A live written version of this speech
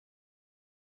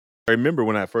I remember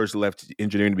when I first left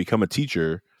engineering to become a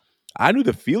teacher, I knew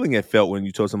the feeling it felt when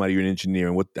you told somebody you're an engineer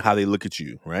and how they look at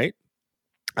you, right?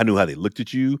 I knew how they looked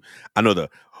at you. I know the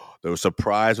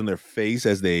surprise on their face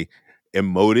as they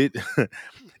emoted.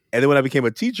 And then when I became a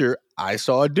teacher, I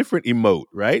saw a different emote,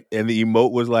 right? And the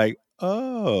emote was like,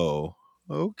 oh,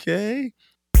 okay.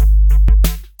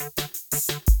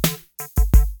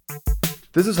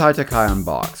 This is High Tech High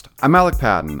Unboxed. I'm Alec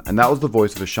Patton, and that was the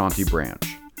voice of Ashanti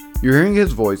Branch. You're hearing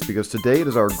his voice because today it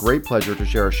is our great pleasure to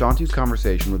share Ashanti's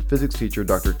conversation with physics teacher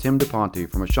Dr. Tim Daponte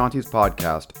from Ashanti's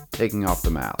podcast, Taking Off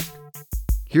the Mask.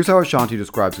 Here's how Ashanti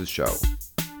describes his show.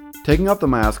 Taking Off the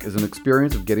Mask is an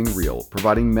experience of getting real,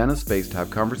 providing men a space to have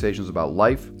conversations about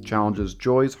life, challenges,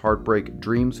 joys, heartbreak,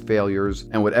 dreams, failures,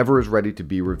 and whatever is ready to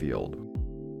be revealed.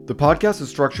 The podcast is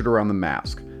structured around the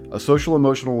mask, a social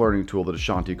emotional learning tool that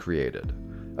Ashanti created.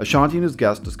 Ashanti and his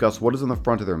guests discuss what is in the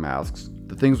front of their masks,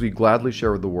 the things we gladly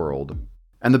share with the world,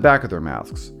 and the back of their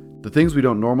masks, the things we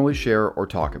don't normally share or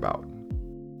talk about.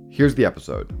 Here's the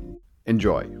episode.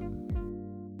 Enjoy.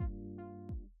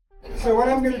 So what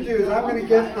I'm going to do is I'm going to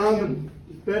get on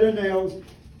the bed of nails.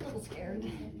 A little scared.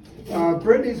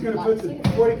 Brittany's going to put the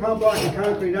 40-pound block of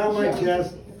concrete on my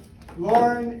chest.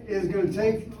 Lauren is going to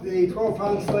take the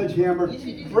 12-pound sledgehammer,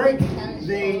 break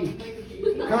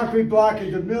the concrete block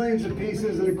into millions of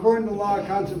pieces, and according to the law of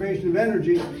conservation of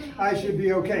energy, I should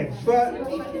be okay. But Is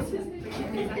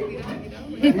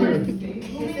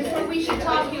this where we should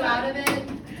talk you out of it?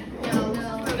 No.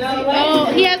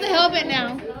 Oh, he has a helmet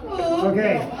now.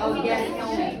 okay, Oh, yes,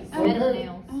 metal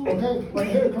nails. okay, right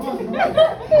here, come on.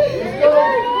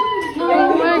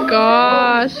 Oh my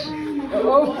gosh.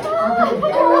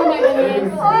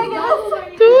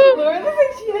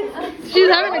 She's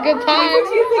having a good time.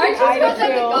 Aren't you supposed to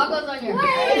have the goggles on your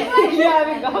head? Yeah, I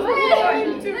think goggles.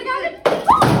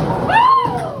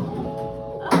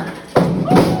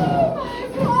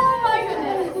 Oh my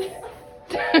goodness.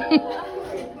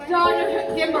 John,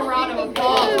 give him a round of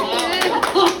applause.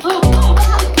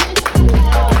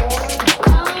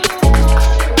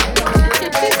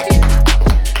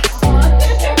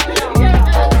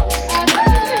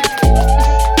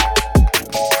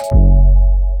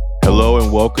 Hello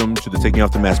and welcome to the Taking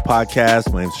Off the Mask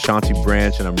podcast. My name is Ashanti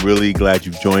Branch, and I'm really glad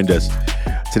you've joined us.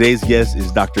 Today's guest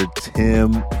is Dr.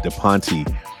 Tim Daponte.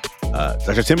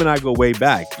 Dr. Tim and I go way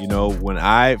back. You know, when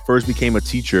I first became a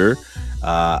teacher,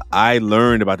 I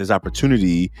learned about this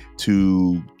opportunity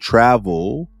to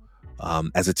travel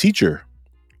as a teacher.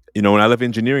 You know, when I left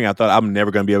engineering, I thought I'm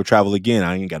never going to be able to travel again.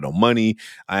 I ain't got no money.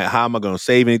 How am I going to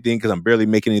save anything? Because I'm barely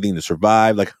making anything to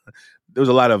survive. Like, there was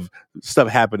a lot of stuff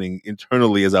happening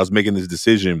internally as I was making this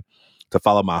decision to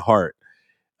follow my heart.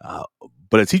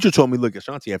 But a teacher told me, look,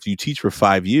 Ashanti, after you teach for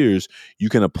 5 years, you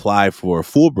can apply for a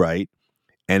Fulbright,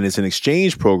 and it's an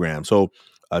exchange program. So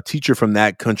a teacher from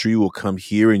that country will come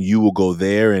here and you will go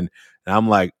there. And I'm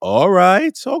like, all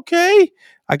right, okay,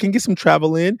 I can get some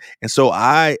travel in. And so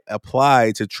I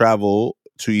applied to travel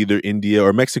to either India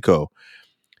or Mexico.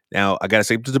 Now, I got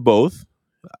accepted to both.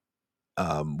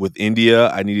 With India,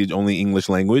 I needed only English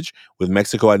language. With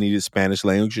Mexico, I needed Spanish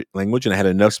language, and I had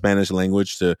enough Spanish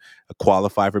language to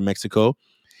qualify for Mexico.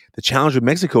 The challenge with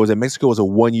Mexico is that Mexico was a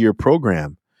 1-year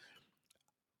program.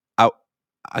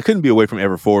 I couldn't be away from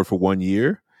Ever Forward for 1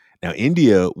 year. Now,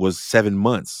 India was 7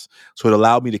 months, so it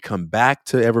allowed me to come back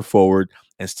to Ever Forward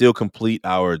and still complete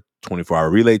our 24-hour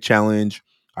relay challenge,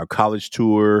 our college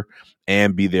tour,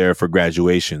 and be there for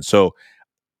graduation. So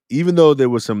even though there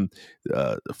was some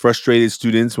frustrated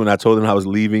students when I told them I was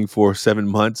leaving for 7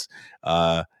 months,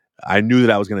 I knew that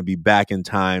I was going to be back in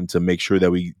time to make sure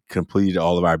that we completed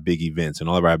all of our big events, and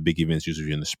all of our big events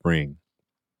usually in the spring.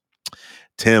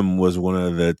 Tim was one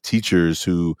of the teachers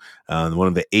one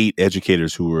of the 8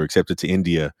 educators who were accepted to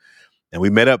India. And we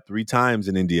met up 3 times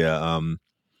in India. And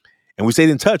we stayed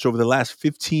in touch over the last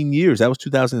 15 years. That was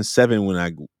 2007 when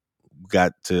I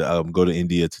got to go to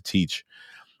India to teach.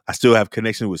 I still have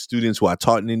connections with students who I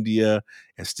taught in India,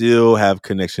 and still have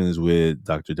connections with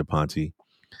Dr. Daponte.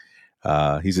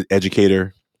 He's an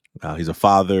educator. He's a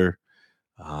father.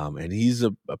 And he's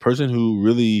a person who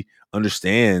really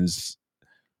understands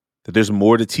that there's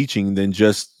more to teaching than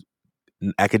just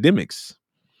academics.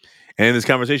 And in this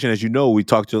conversation, as you know, we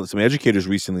talked to some educators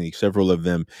recently, several of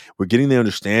them. We're getting their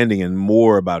understanding and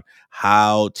more about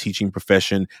how teaching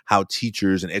profession, how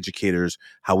teachers and educators,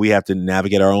 how we have to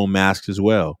navigate our own masks as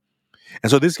well. And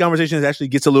so this conversation actually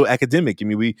gets a little academic. I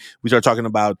mean, we start talking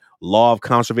about law of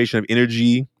conservation of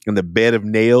energy and the bed of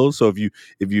nails. So if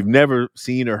you've never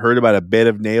seen or heard about a bed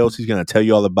of nails, he's going to tell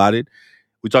you all about it.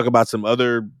 We talk about some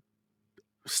other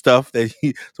stuff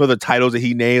some other titles that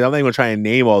he named. I'm not even going to try and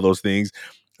name all those things.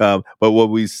 But what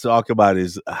we talk about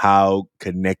is how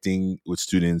connecting with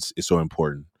students is so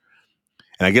important.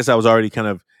 And I guess I was already kind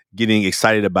of getting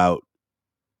excited about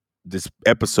this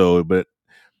episode, but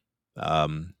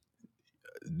um,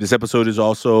 this episode is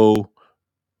also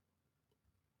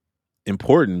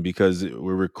important because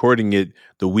we're recording it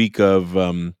the week of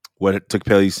what took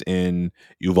place in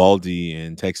Uvalde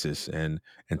in Texas, and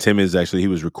Tim is actually he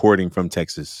was recording from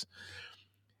Texas,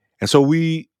 and so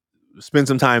we spent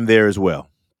some time there as well.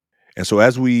 And so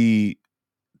as we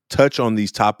touch on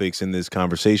these topics in this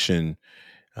conversation,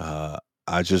 uh,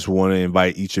 I just want to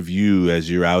invite each of you as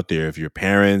you're out there, if you're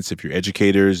parents, if you're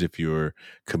educators, if you're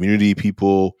community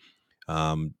people,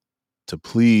 um, to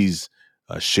please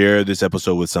share this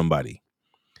episode with somebody.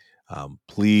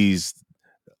 Please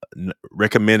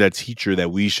recommend a teacher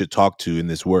that we should talk to in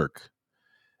this work.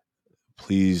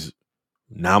 Please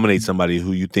nominate somebody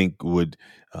who you think would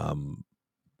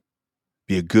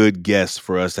be a good guest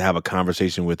for us to have a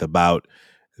conversation with about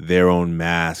their own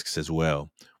masks as well.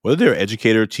 Whether they're an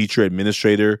educator, teacher,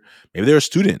 administrator, maybe they're a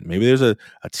student, maybe there's a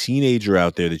teenager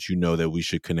out there that you know that we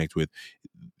should connect with.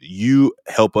 You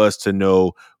help us to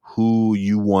know who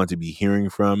you want to be hearing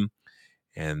from,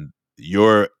 and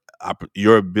your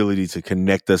ability to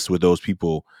connect us with those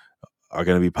people are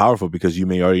going to be powerful because you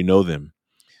may already know them.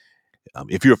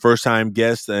 If you're a first time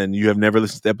guest and you have never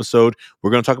listened to the episode,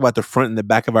 we're going to talk about the front and the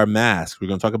back of our masks. We're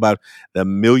going to talk about the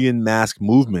Million Mask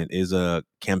Movement is a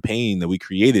campaign that we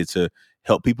created to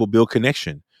help people build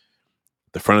connection.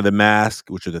 The front of the mask,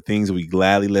 which are the things that we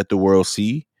gladly let the world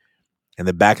see, and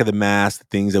the back of the mask, the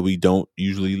things that we don't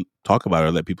usually talk about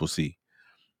or let people see.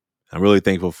 I'm really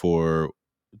thankful for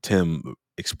Tim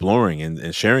exploring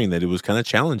and sharing that it was kind of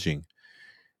challenging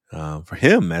for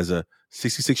him as a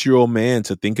 66-year-old man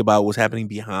to think about what's happening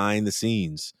behind the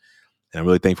scenes. And I'm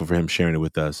really thankful for him sharing it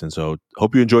with us. And so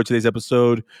hope you enjoyed today's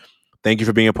episode. Thank you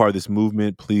for being a part of this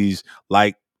movement. Please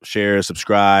like, share,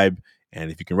 subscribe. And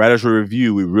if you can write us a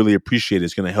review, we really appreciate it.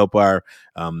 It's going to help our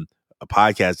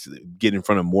podcast get in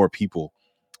front of more people.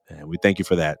 And we thank you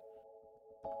for that.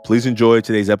 Please enjoy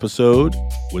today's episode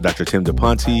with Dr. Tim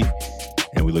Daponte.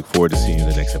 And we look forward to seeing you in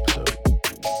the next episode.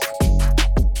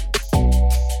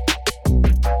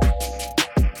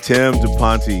 Tim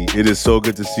Daponte, it is so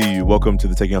good to see you. Welcome to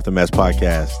the Taking Off the Mask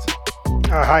podcast.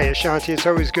 Hi, Ashanti. It's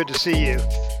always good to see you.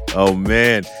 Oh,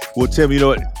 man. Well, Tim, you know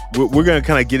what? We're going to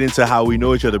kind of get into how we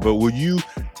know each other, but will you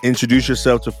introduce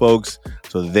yourself to folks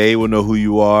so they will know who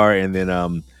you are? And then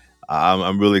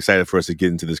I'm really excited for us to get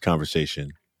into this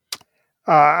conversation.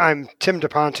 I'm Tim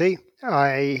Daponte.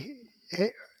 I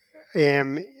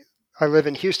live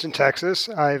in Houston, Texas.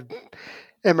 I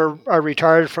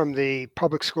retired from the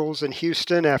public schools in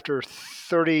Houston after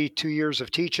 32 years of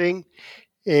teaching.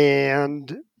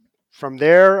 And from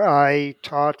there, I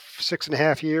taught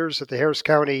 6.5 years at the Harris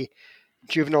County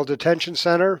Juvenile Detention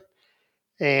Center.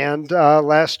 And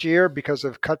last year, because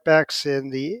of cutbacks in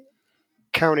the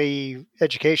county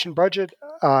education budget,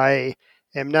 I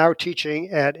am now teaching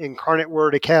at Incarnate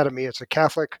Word Academy. It's a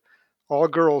Catholic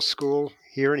all-girls school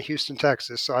here in Houston,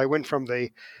 Texas. So I went from the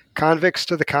convicts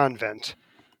to the convent.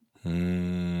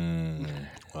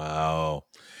 Wow.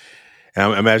 And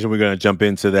I imagine we're going to jump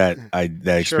into that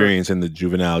experience Sure. in the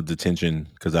juvenile detention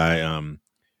because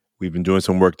we've been doing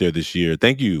some work there this year.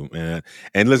 Thank you, man.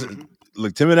 And listen,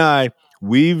 look, Tim and I,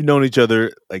 we've known each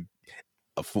other and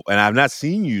I've not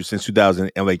seen you since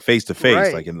 2000 and like face to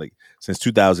face, since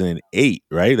 2008,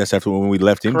 right? That's after when we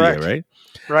left Correct. India, right?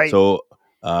 Right. So,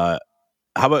 how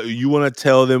about you want to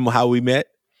tell them how we met?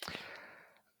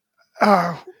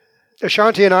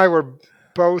 Ashanti and I were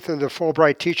both in the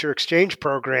Fulbright Teacher Exchange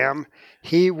Program.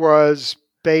 He was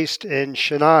based in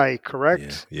Chennai,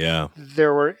 correct? Yeah.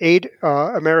 There were 8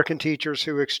 American teachers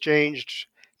who exchanged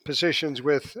positions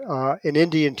with an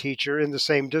Indian teacher in the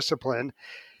same discipline.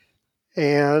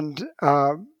 And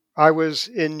I was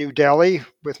in New Delhi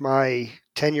with my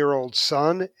 10-year-old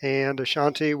son, and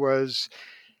Ashanti was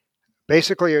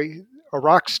basically a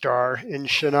rock star in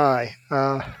Chennai.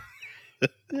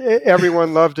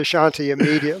 Everyone loved Ashanti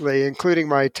immediately, including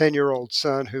my 10-year-old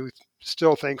son, who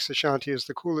still thinks Ashanti is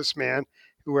the coolest man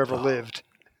who ever lived.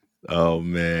 Oh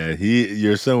man,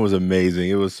 your son was amazing.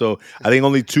 It was so. I think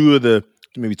only 2 or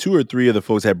 3 of the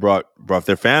folks had brought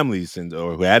their families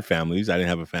or who had families. I didn't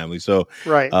have a family, so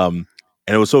right. And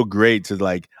it was so great to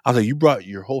I was like, you brought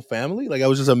your whole family. Like, it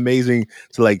was just amazing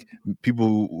to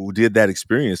people who did that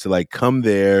experience to come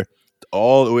there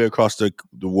all the way across the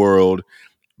world,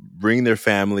 bring their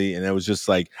family, and it was just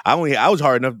I was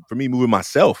hard enough for me moving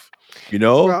myself, you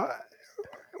know.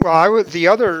 Well, I was the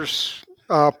others,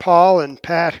 Paul and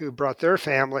Pat, who brought their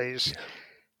families.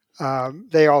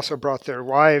 They also brought their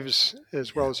wives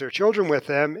as well as their children with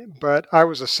them, but I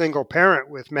was a single parent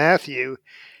with Matthew,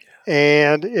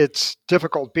 and it's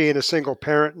difficult being a single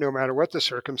parent no matter what the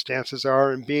circumstances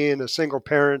are, and being a single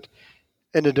parent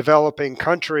in a developing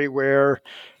country where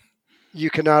you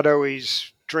cannot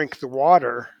always drink the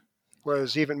water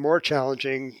was even more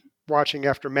challenging, watching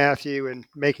after Matthew and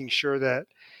making sure that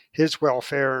his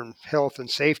welfare and health and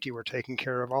safety were taken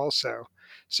care of also.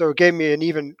 So it gave me an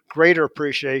even greater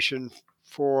appreciation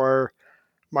for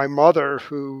my mother,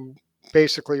 who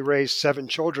basically raised 7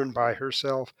 children by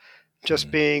herself. Just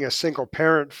Mm. being a single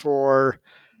parent for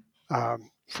a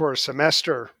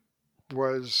semester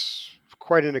was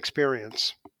quite an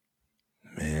experience.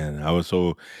 Man, I was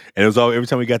so, and it was all every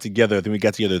time we got together. I think we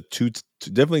got together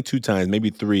definitely 2 times, maybe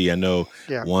three. I know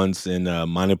Yeah, once in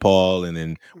Manipal and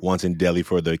then once in Delhi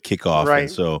for the kickoff, and right.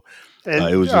 so it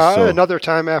And was just so. another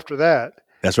time after that.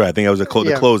 That's right. I think that was Yeah,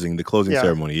 the closing yeah,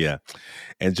 ceremony. Yeah,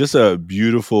 and just a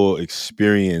beautiful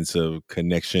experience of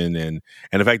connection and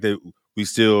the fact that we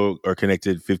still are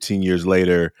connected 15 years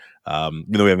later.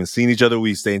 We haven't seen each other.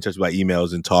 We stay in touch by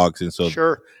emails and talks, and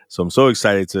sure. so I'm so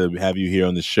excited to have you here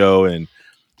on the show.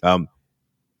 Um,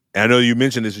 and I know you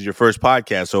mentioned this is your first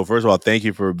podcast. So first of all, thank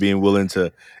you for being willing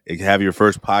to have your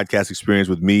first podcast experience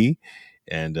with me.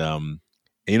 And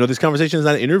this conversation is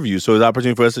not an interview, so it's an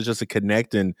opportunity for us to just to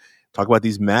connect and talk about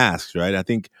these masks, right? I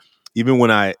think even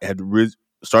when I had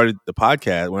started the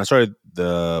podcast,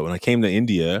 when I came to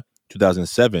India,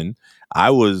 2007, I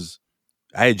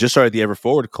had just started the Ever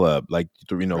Forward Club, like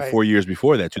Right. 4 years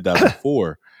before that,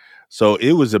 2004. So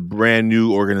it was a brand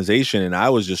new organization, and I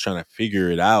was just trying to figure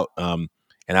it out.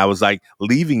 And I was like,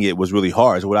 leaving it was really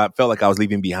hard. So what I felt like I was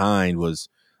leaving behind was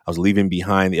I was leaving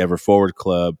behind the Ever Forward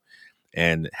Club,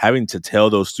 and having to tell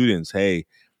those students, "Hey,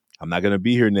 I'm not going to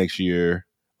be here next year."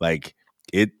 Like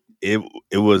it, it,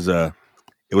 it was a,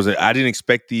 I didn't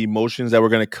expect the emotions that were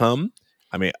going to come.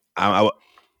 I mean, and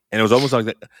it was almost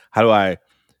like, how do I?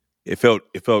 It felt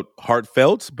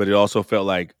heartfelt, but it also felt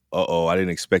like, oh, I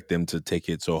didn't expect them to take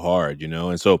it so hard,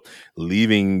 And so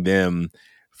leaving them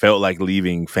felt like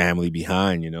leaving family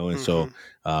behind. And so,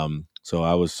 Hmm. so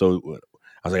I was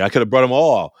like, I could have brought them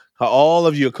all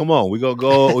of you. Come on, we gonna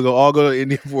all go to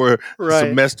India for a Right.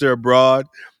 semester abroad.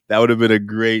 That would have been a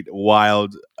great,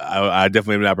 wild. I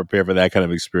definitely am not prepared for that kind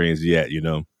of experience yet.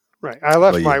 Right. I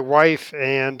left But yeah, my wife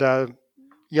and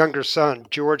younger son.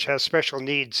 George has special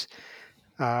needs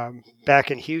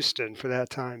back in Houston for that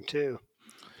time too.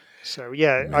 So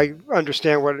yeah, man, I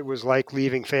understand what it was like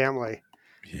leaving family.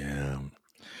 yeah.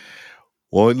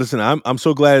 Well, listen, I'm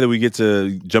so glad that we get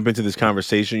to jump into this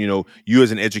conversation. You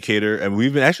as an educator, and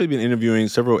we've actually been interviewing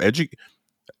several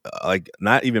like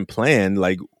not even planned.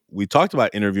 Like we talked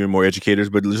about interviewing more educators,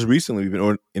 but just recently we've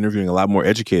been interviewing a lot more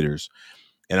educators.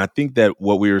 And I think that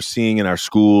what we are seeing in our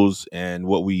schools and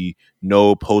what we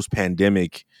know post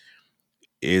pandemic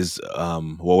is,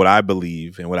 what I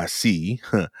believe and what I see,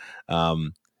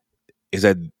 um, is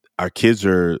that our kids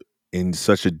are in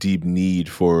such a deep need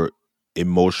for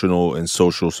emotional and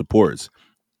social supports,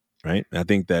 right? And I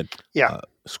think that Yeah,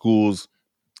 schools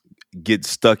get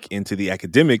stuck into the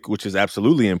academic, which is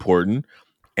absolutely important,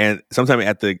 and sometimes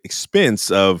at the expense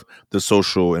of the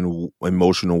social and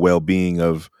emotional well-being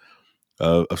of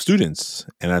students.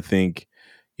 And I think,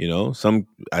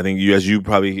 I think as you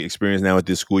probably experience now at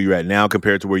this school you're at now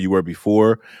compared to where you were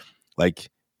before, like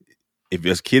if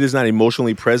a kid is not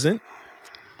emotionally present,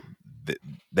 th-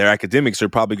 their academics are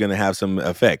probably going to have some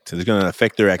effect. It's going to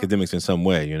affect their academics in some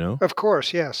way. of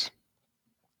course, yes.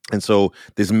 And so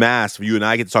this mask, you and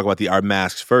I get to talk about our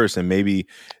masks first, and maybe,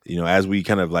 as we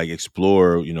kind of like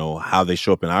explore, how they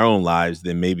show up in our own lives,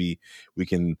 then maybe we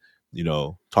can,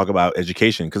 talk about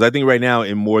education. Because I think right now,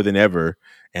 in more than ever,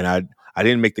 and I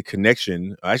didn't make the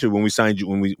connection. Actually, when we signed you,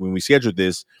 when we scheduled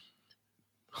this,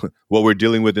 what we're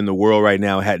dealing with in the world right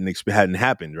now hadn't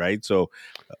happened, right? So,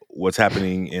 what's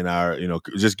happening in our,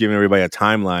 just giving everybody a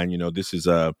timeline. This is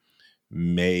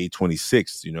May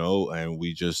 26th, and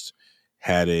we just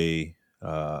had a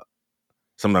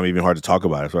sometimes even hard to talk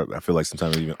about it. So I feel like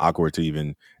sometimes it's even awkward to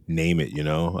even name it.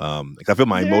 Like I feel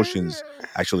my Yeah, emotions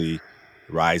actually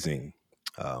rising.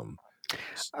 Um,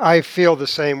 s- I feel the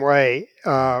same way.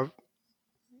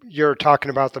 You're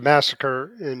talking about the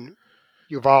massacre in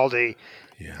Uvalde,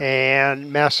 yeah,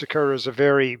 and massacre is a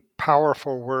very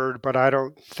powerful word, but I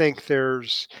don't think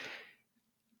there's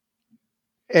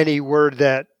any word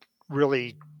that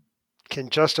really can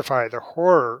justify the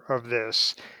horror of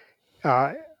this.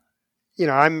 Uh,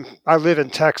 I live in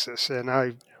Texas,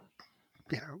 and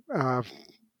you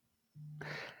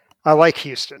I like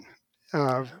Houston,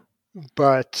 uh,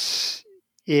 but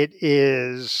it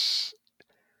is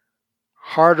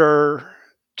harder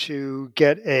to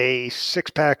get a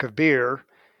 6-pack of beer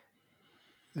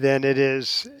than it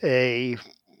is a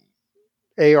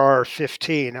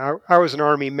AR-15. I was an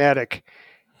Army medic,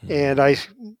 and I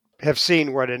have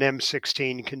seen what an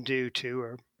M16 can do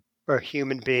to a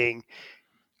human being.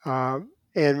 And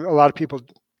a lot of people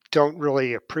don't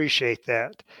really appreciate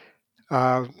that.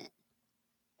 Uh,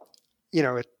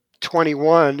 at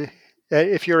 21,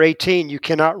 if you're 18, you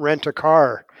cannot rent a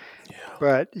car, Yeah.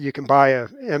 but you can buy a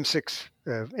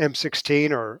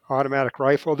M16 or automatic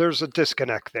rifle. There's a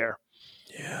disconnect there.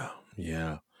 Yeah.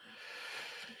 Yeah.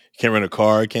 Can't rent a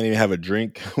car. Can't even have a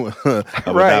drink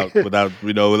Right, without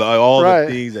with all the right,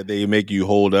 things that they make you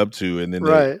hold up to, and then they.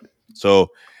 right. So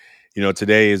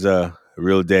today is a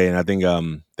real day, and I think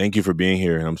thank you for being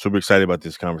here, and I'm super excited about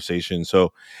this conversation.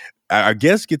 So our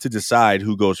guests get to decide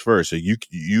who goes first. So you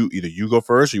either you go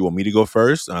first, or you want me to go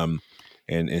first.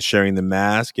 And sharing the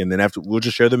mask, and then after we'll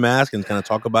just share the mask and kind of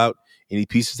talk about any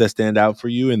pieces that stand out for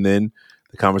you, and then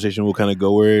the conversation will kind of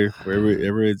go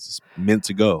wherever it's meant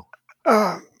to go.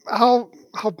 Uh, I'll,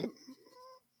 I'll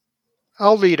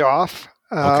I'll lead off.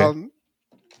 Okay.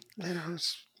 The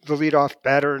leadoff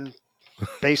batter in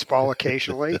baseball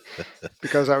occasionally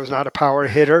because I was not a power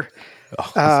hitter. Uh,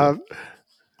 Awesome.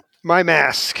 my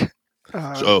mask.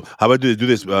 So how about do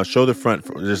this? Show the front,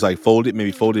 just like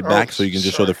maybe fold it back so you can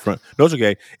just show the Sorry. front. No, it's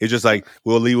okay. It's just like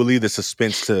we'll leave the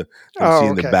suspense to them Oh,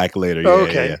 seeing the okay. back later. Yeah, yeah,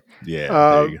 Okay. yeah. Yeah, there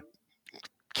Uh, you go.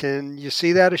 can you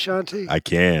see that, Ashanti? I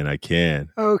can.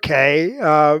 Okay.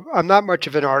 I'm not much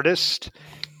of an artist,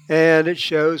 and it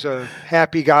shows a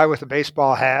happy guy with a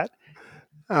baseball hat.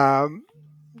 Um,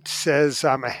 says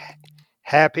I'm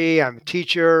happy, I'm a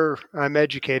teacher, I'm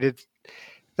educated.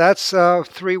 That's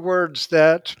 3 words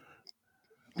that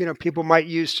people might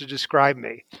use to describe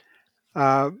me.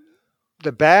 Uh,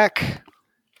 the back,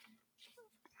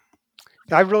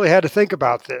 I really had to think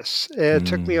about this. It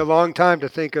took me a Mm, long time to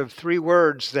think of 3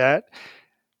 words that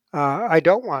I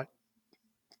don't want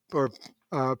or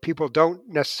people don't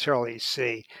necessarily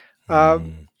see. Uh,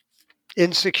 mm,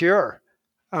 insecure,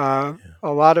 yeah,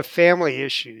 a lot of family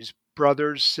issues,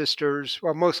 brothers, sisters,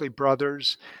 well, mostly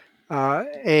brothers.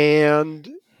 And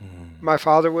mm, my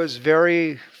father was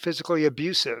very physically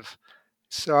abusive.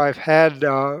 So I've had,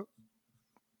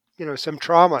 some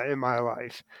trauma in my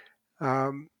life,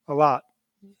 a lot.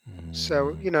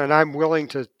 So, mm. and I'm willing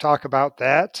to talk about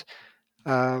that.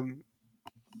 Um,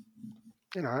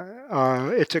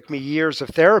 it took me years of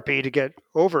therapy to get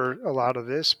over a lot of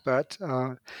this, but,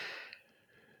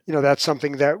 that's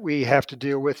something that we have to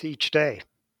deal with each day.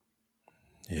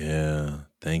 Yeah.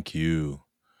 Thank you.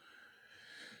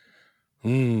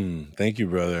 Thank you,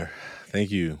 brother.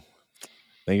 Thank you.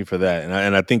 Thank you for that.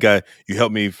 And I think you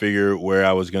helped me figure where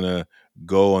I was gonna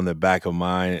go on the back of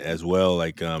mine as well.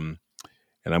 Like and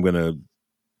I'm gonna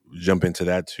jump into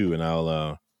that too. And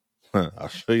I'll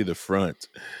show you the front.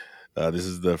 This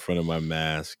is the front of my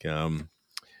mask.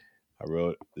 I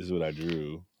wrote. This is what I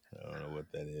drew. I don't know what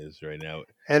that is right now.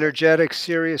 Energetic,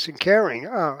 serious, and caring.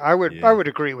 I Yeah. would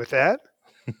agree with that.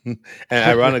 And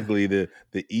ironically, the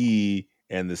E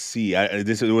and the C.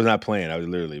 This was not planned. I was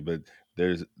literally, but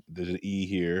there's an E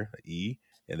here, a E,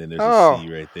 and then there's a Oh,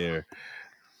 C right there.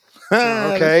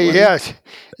 That's okay. funny. Yes,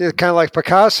 it's kind of like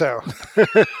Picasso.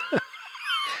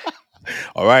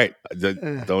 All right, Uh,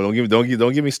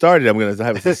 don't get me started. I'm gonna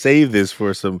have to save this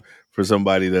for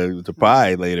somebody to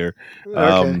buy later. okay.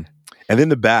 Um, and then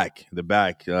the back,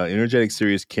 energetic,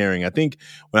 serious, caring. I think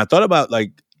when I thought about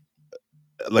like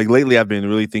lately I've been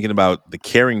really thinking about the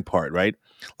caring part, right?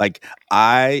 Like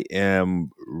I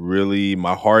am really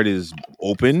my heart is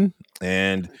open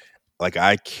and like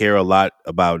I care a lot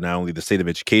about not only the state of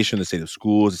education, the state of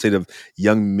schools, the state of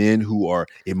young men who are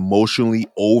emotionally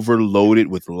overloaded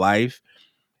with life.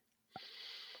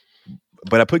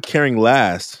 But I put caring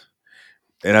last.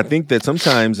 And I think that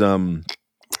sometimes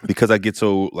because I get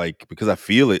so like because I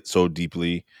feel it so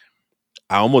deeply,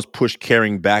 I almost push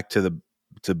caring back to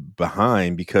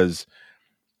behind because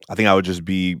I think I would just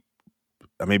be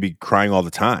I may be crying all the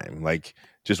time, like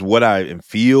just what I am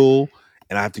feel,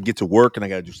 and I have to get to work, and I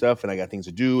got to do stuff, and I got things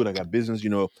to do, and I got business, I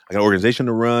got an organization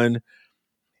to run,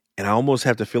 and I almost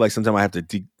have to feel like sometimes I have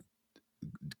to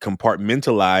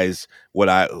compartmentalize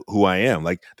who I am,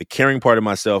 like the caring part of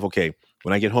myself. Okay,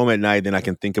 when I get home at night, then I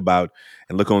can think about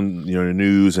and look on the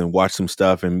news and watch some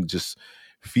stuff and just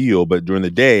feel. But during the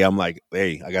day, I'm like,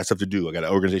 hey, I got stuff to do, I got an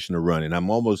organization to run, and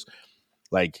I'm almost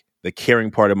like the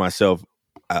caring part of myself.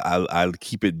 I'll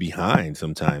keep it behind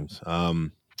sometimes.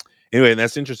 Anyway, and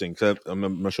that's interesting because I'm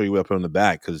gonna show you what I put on the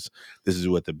back because this is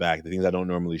what the things I don't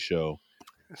normally show.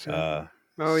 So, Uh,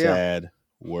 oh yeah. sad,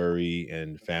 worry,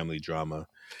 and family drama.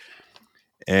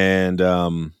 and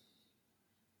and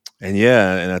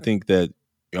yeah, and I think that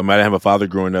I might have a father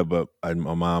growing up, but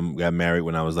my mom got married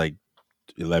when I was like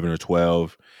 11 or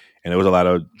 12, and there was a lot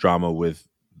of drama with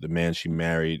the man she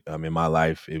married. In my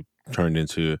life, it turned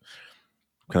into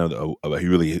kind of a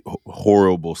really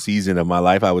horrible season of my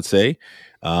life, I would say.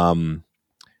 Um,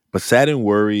 but sad and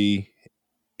worry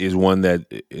is one that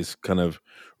is kind of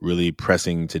really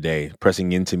pressing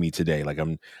into me today. Like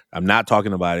I'm not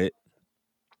talking about it.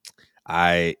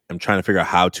 I am trying to figure out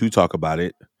how to talk about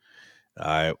it.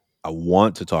 I I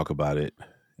want to talk about it,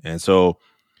 and so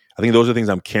I think those are things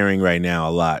I'm carrying right now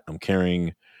a lot. I'm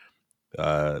carrying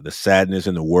the sadness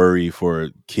and the worry for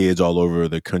kids all over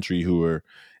the country who are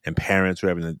and parents who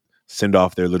are having to send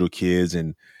off their little kids,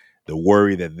 and the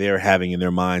worry that they're having in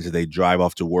their minds as they drive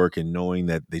off to work and knowing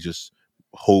that they just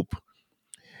hope.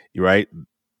 You're right.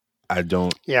 I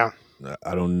don't. Yeah.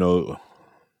 I don't know.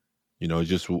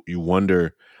 Just you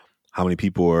wonder how many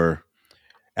people are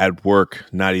at work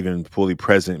not even fully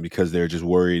present because they're just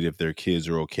worried if their kids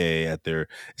are okay at their.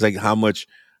 It's like how much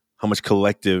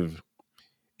collective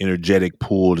energetic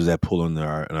pull does that pull on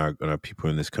our people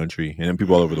in this country and then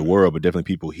people all over the world, but definitely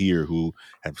people here who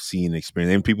have seen and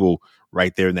experienced, and people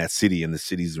right there in that city and the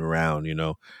cities around.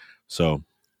 So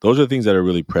those are the things that are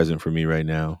really present for me right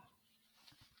now.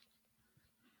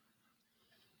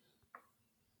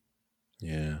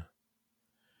 Yeah.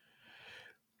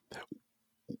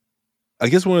 I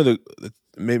guess one of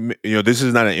maybe, this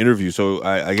is not an interview, so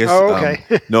I guess Oh,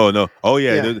 okay. no. Oh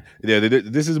yeah, Yeah.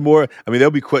 this is more. I mean,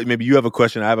 there'll be maybe you have a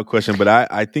question, I have a question, but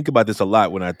I think about this a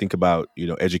lot when I think about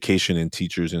education and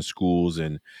teachers and schools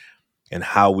and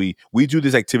how we do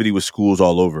this activity with schools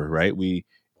all over, right? We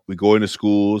go into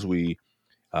schools, we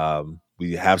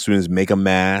have students make a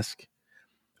mask,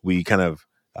 we kind of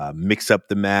mix up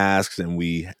the masks, and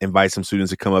we invite some students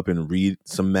to come up and read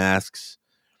some masks.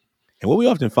 And what we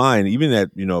often find, even at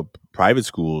private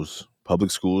schools, public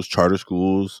schools, charter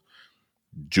schools,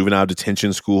 juvenile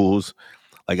detention schools,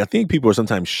 like I think people are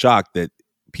sometimes shocked that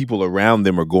people around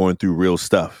them are going through real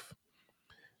stuff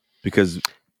because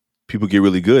people get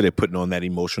really good at putting on that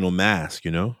emotional mask.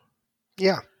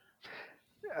 Yeah.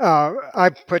 I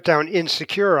put down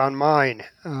insecure on mine.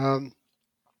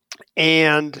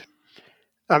 And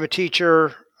I'm a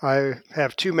teacher. I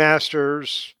have two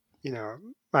masters,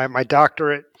 my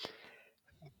doctorate,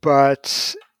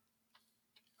 but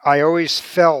I always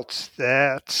felt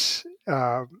that,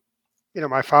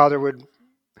 my father would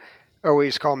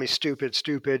always call me stupid,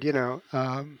 stupid. The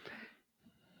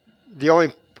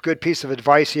only good piece of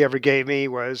advice he ever gave me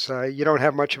was, you don't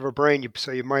have much of a brain,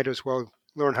 so you might as well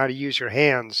learn how to use your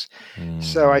hands.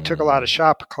 So I took a lot of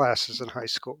shop classes in high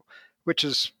school, which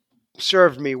has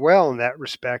served me well in that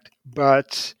respect.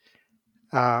 But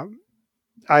um,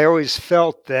 I always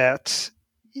felt that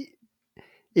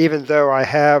even though I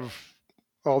have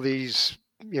all these,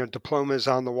 diplomas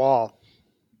on the wall,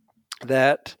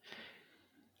 that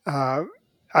uh,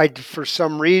 I, for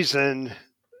some reason,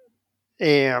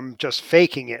 am just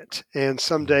faking it. And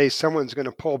someday someone's going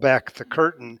to pull back the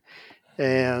curtain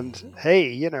and, hey,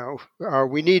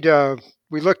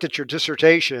 we looked at your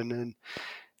dissertation and,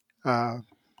 uh,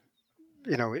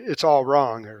 it's all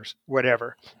wrong or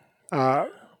whatever. Uh,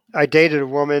 I dated a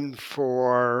woman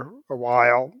for a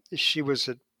while. She was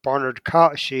at Barnard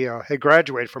College. She had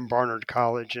graduated from Barnard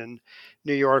College in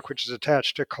New York, which is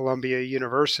attached to Columbia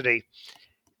University.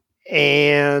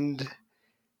 And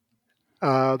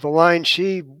the line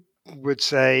she would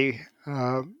say,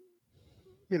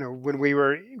 when we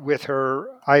were with her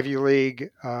Ivy League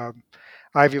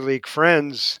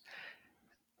friends,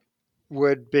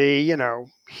 would be,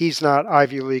 he's not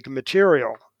Ivy League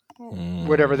material,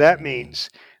 whatever that means.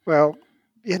 Well,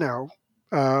 you know,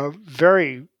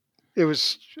 very, it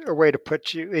was a way to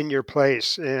put you in your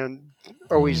place and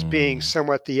always being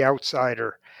somewhat the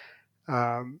outsider.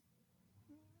 Um,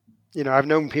 I've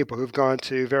known people who've gone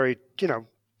to very,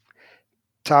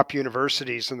 top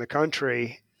universities in the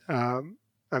country. I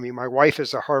mean, my wife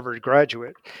is a Harvard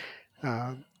graduate,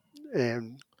 um,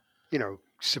 and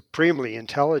supremely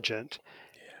intelligent.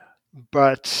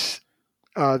 But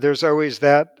there's always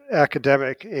that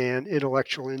academic and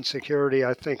intellectual insecurity,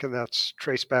 I think, and that's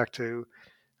traced back to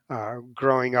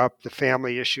growing up, the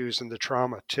family issues, and the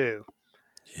trauma too.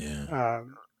 Yeah.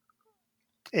 Um,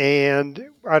 and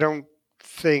I don't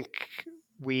think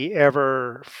we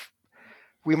ever,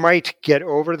 we might get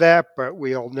over that, but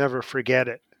we'll never forget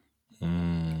it.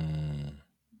 Mm.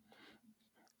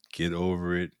 Get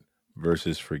over it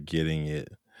versus forgetting it.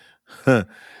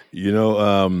 you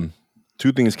know,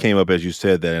 two things came up as you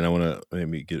said that, and I want to let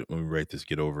me write this.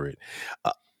 Get over it.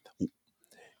 Uh,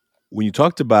 when you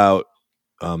talked about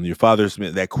your father's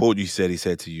that quote he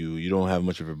said to you, "You don't have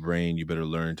much of a brain. You better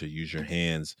learn to use your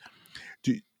hands."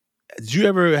 Do, did you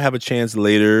ever have a chance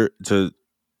later to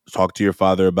talk to your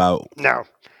father about? No,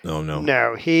 No, no.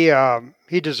 no, he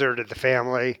deserted the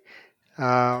family,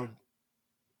 um,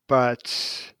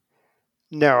 but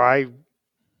no,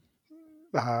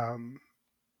 um,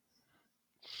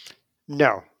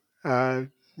 no, uh,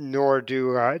 nor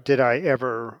did I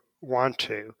ever want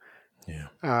to. Yeah.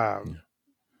 Yeah. Um,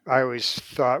 I always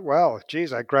thought, well,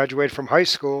 geez, I graduated from high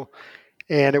school,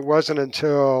 and it wasn't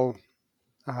until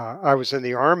I was in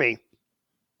the Army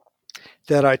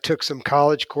that I took some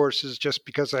college courses just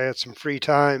because I had some free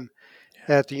time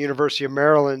at the University of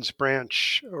Maryland's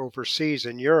branch overseas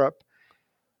in Europe.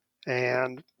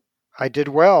 And I did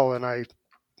well, and I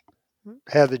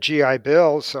had the GI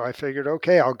Bill, so I figured,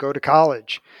 okay, I'll go to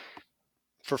college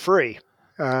for free,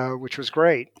 which was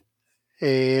great.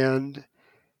 And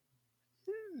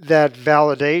that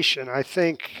validation, I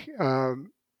think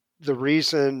the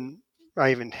reason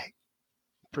I even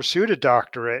pursued a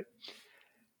doctorate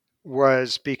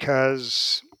was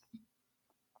because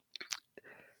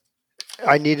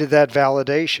I needed that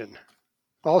validation.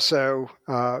 Also,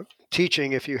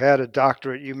 teaching, if you had a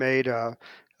doctorate, you made a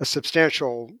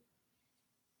substantial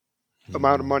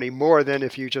amount of money more than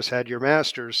if you just had your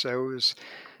master's. So it was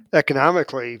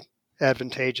economically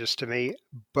advantageous to me.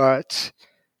 But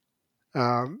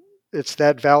it's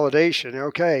that validation.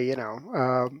 Okay,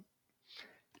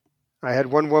 I had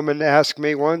one woman ask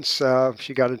me once,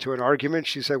 she got into an argument.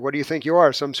 She said, "What do you think you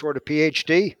are, some sort of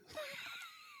PhD?"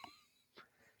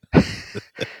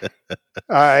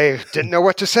 I didn't know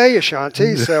what to say,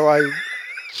 Ashanti, so I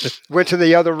went to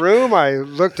the other room. I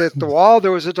looked at the wall.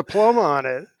 There was a diploma on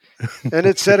it. And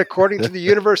it said, according to the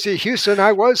University of Houston,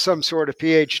 I was some sort of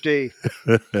PhD.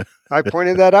 I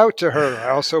pointed that out to her. I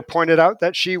also pointed out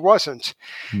that she wasn't.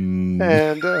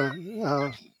 And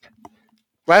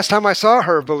last time I saw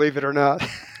her, believe it or not.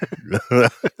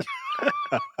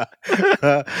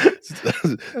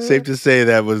 Safe to say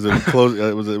that was a close.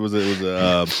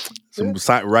 Some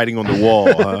writing on the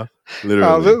wall, huh?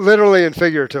 Literally, literally and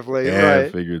figuratively, and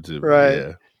right? figuratively, Right.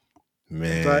 yeah.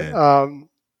 Man, But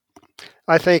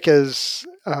I think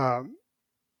I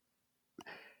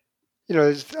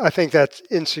think that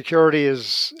insecurity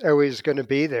is always going to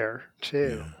be there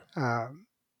too. yeah.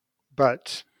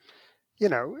 But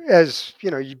as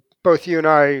both you and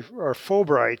I are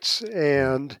Fulbrights,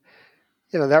 and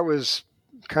that was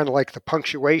kind of like the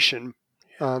punctuation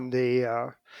on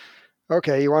the.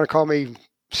 Okay, you want to call me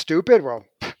stupid? Well,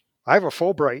 I have a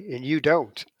Fulbright and you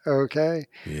don't. Okay.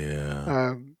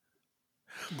 Yeah.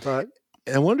 But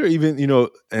I wonder, even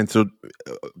and so,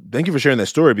 thank you for sharing that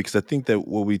story, because I think that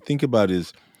what we think about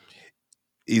is,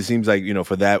 it seems like,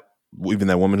 for that, even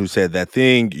that woman who said that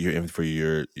thing, for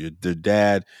your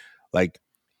dad, like,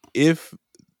 if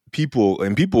people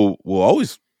will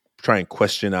always try and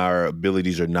question our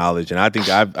abilities or knowledge, and I think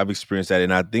I've experienced that,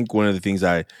 and I think one of the things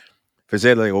I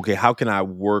said, like, okay, how can I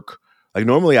work? Like,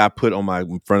 normally I put on my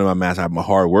in front of my mask, I'm a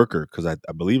hard worker, because I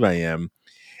believe I am,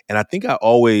 and I think I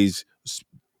always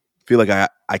feel like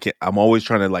I'm always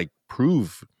trying to, like,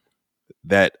 prove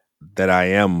that I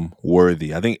am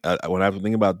worthy. I think when I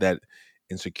think about that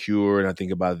insecure, and I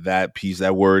think about that piece,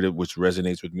 that word, which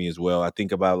resonates with me as well. I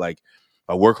think about, like, if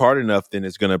I work hard enough, then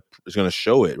it's gonna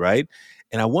show it, right?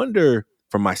 And I wonder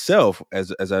for myself,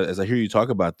 as I hear you talk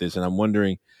about this, and I'm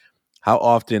wondering how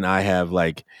often I have,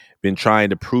 like, been trying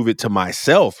to prove it to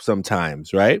myself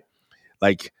sometimes, right?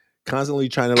 Like, constantly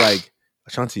trying to, like,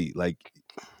 Ashanti, like,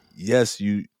 yes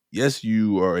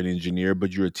you are an engineer,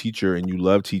 but you're a teacher and you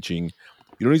love teaching.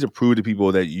 You don't need to prove to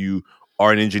people that you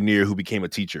are an engineer who became a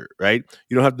teacher, right?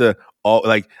 You don't have to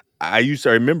I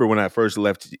remember when I first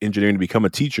left engineering to become a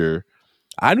teacher,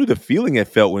 I knew the feeling it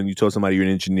felt when you told somebody you're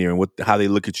an engineer and how they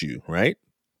look at you, right?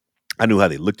 I knew how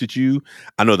they looked at you.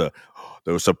 I know the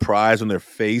surprise on their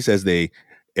face as they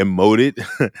emoted.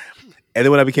 And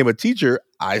then when I became a teacher,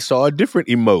 I saw a different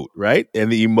emote, right?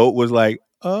 And the emote was like,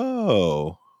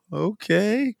 oh,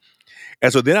 okay.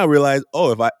 And so then I realized,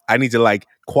 oh, if I need to, like,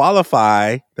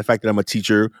 qualify the fact that I'm a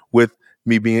teacher with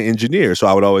me being an engineer. So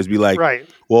I would always be like, right.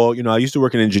 well, I used to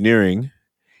work in engineering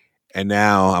and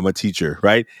now I'm a teacher,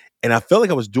 right? And I felt like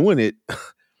I was doing it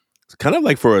kind of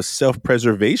like for a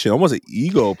self-preservation, almost an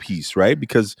ego piece, right?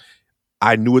 Because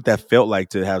I knew what that felt like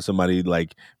to have somebody,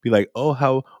 like, be like,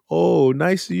 oh,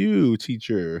 nice to you,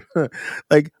 teacher.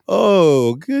 Like,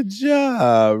 oh, good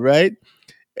job, right?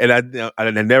 And I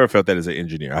never felt that as an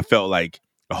engineer. I felt like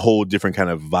a whole different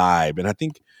kind of vibe. And I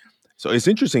think, so it's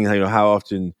interesting how, how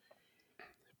often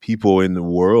people in the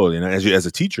world, and as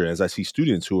a teacher, as I see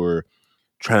students who are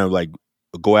trying to, like,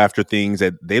 go after things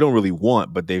that they don't really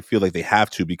want, but they feel like they have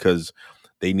to because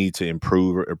they need to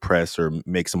improve or impress or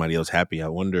make somebody else happy. I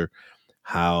wonder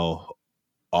how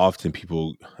often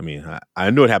people, I mean, I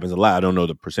know it happens a lot. I don't know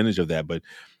the percentage of that, but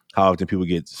how often people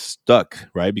get stuck,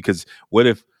 right? Because what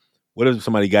if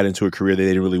somebody got into a career that they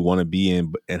didn't really want to be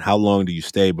in, and how long do you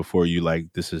stay before you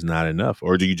like this is not enough,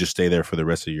 or do you just stay there for the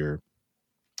rest of your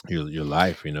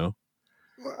life? You know?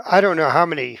 I don't know how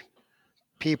many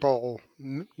people,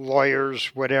 lawyers,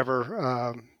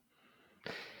 whatever,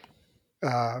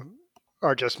 uh,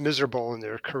 are just miserable in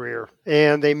their career,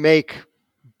 and they make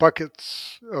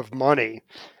buckets of money,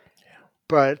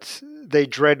 but they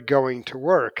dread going to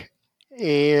work.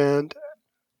 And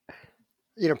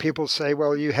people say,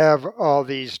 "Well, you have all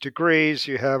these degrees,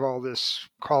 you have all this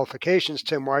qualifications,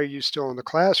 Tim. Why are you still in the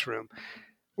classroom?"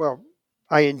 Well,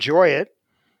 I enjoy it,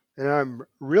 and I'm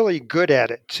really good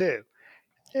at it too.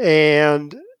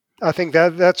 And I think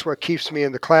that's what keeps me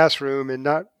in the classroom and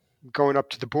not going up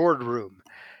to the boardroom.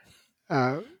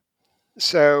 Uh,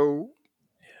 so,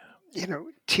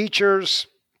 teachers.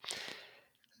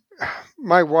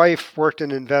 My wife worked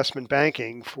in investment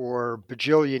banking for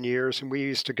bajillion years, and we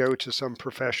used to go to some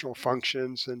professional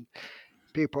functions. And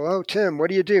people, "Oh, Tim, what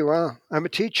do you do?" "Well, I'm a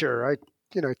teacher. I,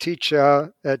 teach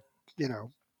at you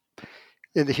know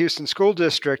in the Houston School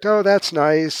District." "Oh, that's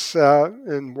nice,"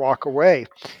 and walk away.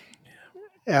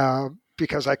 uh,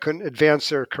 because I couldn't advance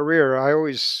their career. I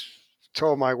always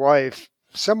told my wife,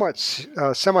 somewhat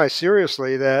semi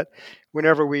seriously, that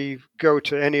whenever we go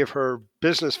to any of her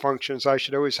business functions, I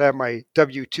should always have my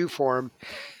W-2 form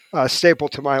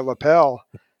stapled to my lapel.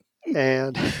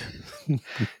 And,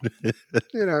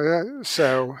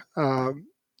 so,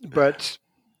 but,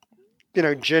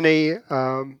 Jenny,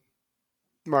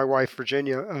 my wife,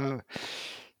 Virginia,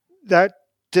 that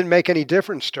didn't make any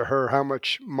difference to her how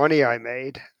much money I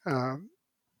made.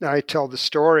 I tell the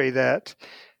story that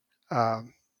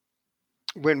um,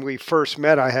 when we first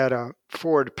met, I had a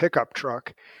Ford pickup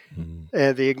truck,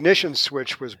 and the ignition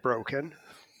switch was broken.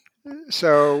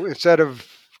 So instead of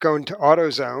going to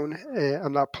AutoZone,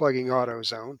 I'm not plugging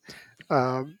AutoZone,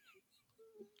 um,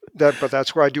 but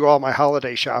that's where I do all my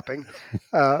holiday shopping.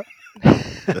 Uh,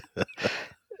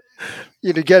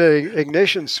 to get an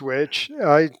ignition switch,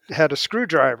 I had a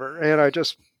screwdriver, and I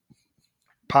just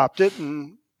popped it,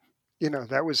 and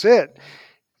that was it.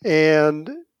 And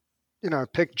I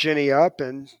picked Jenny up,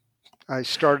 and I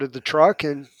started the truck,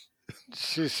 and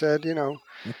she said,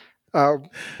 "Why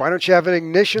don't you have an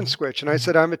ignition switch?" And I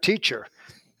said, "I'm a teacher."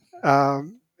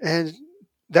 And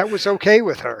that was okay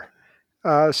with her,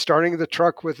 starting the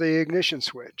truck with the ignition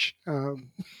switch.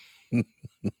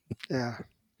 Yeah.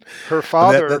 Her And that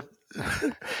father, go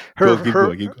her, keep her,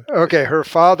 going, keep going. okay, her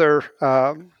father,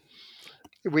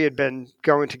 we had been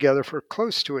going together for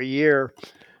close to a year,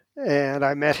 and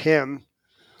I met him,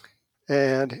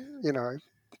 and,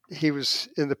 he was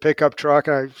in the pickup truck,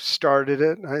 and I started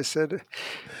it, and I said,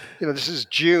 this is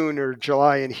June or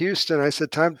July in Houston. I said,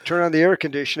 "Time to turn on the air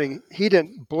conditioning." He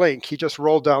didn't blink. He just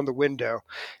rolled down the window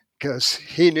because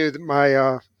he knew that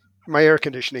my air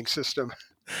conditioning system.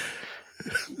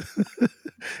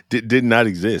 Did not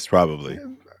exist, probably.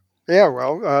 Yeah,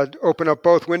 well, open up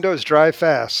both windows, drive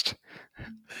fast.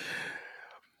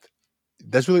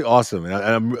 That's really awesome, and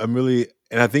I'm really,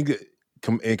 and I think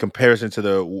in comparison to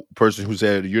the person who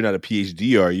said you're not a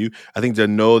PhD, are you? I think to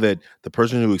know that the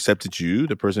person who accepted you,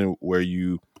 the person where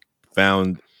you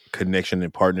found connection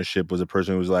and partnership, was a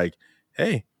person who was like,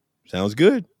 "Hey, sounds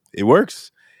good, it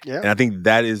works," Yeah, and I think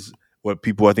that is what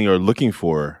people I think are looking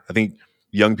for. I think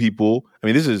young people. I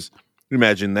mean, this is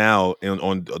imagine now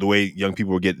on the way young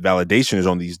people get validation is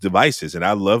on these devices, and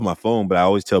I love my phone, but I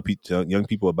always tell young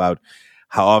people about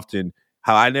how often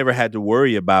how I never had to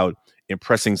worry about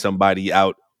impressing somebody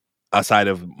outside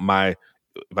of my.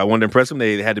 If I wanted to impress them,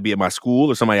 they had to be at my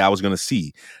school or somebody I was going to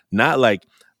see, not like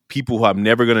people who I'm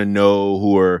never going to know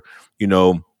who are, you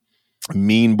know,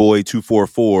 mean boy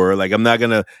 244. Like I'm not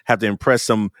going to have to impress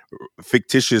some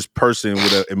fictitious person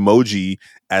with an emoji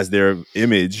as their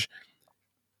image.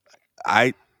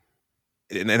 I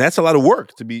and that's a lot of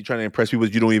work to be trying to impress people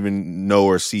that you don't even know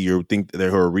or see or think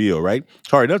they're real, right?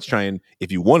 It's hard enough to try and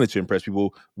if you wanted to impress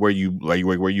people where you like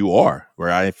where you are, where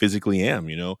I physically am,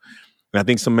 you know. And I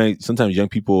think sometimes young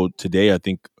people today, I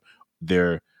think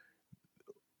they're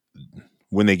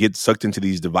when they get sucked into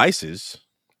these devices,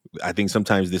 I think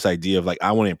sometimes this idea of like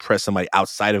I want to impress somebody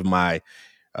outside of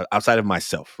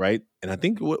myself, right? And I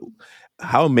think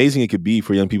how amazing it could be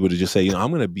for young people to just say,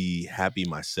 I'm going to be happy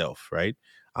myself, right?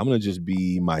 I'm going to just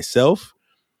be myself,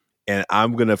 and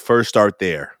I'm going to first start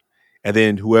there, and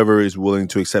then whoever is willing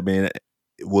to accept me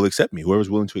will accept me. Whoever's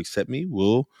willing to accept me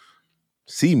will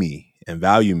see me and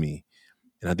value me.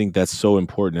 And I think that's so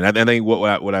important. And I think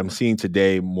what I'm seeing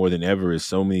today more than ever is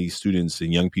so many students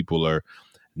and young people are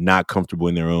not comfortable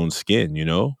in their own skin.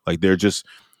 Like they're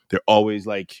always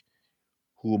like,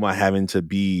 who am I having to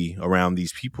be around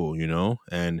these people?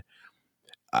 And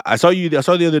I saw you. I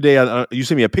saw the other day. You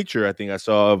sent me a picture. I think I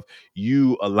saw of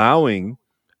you allowing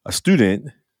a student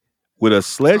with a Oh,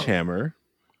 sledgehammer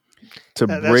to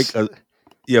break that's a.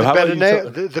 Yeah, the how bed about of you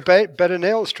nail, tell? bed of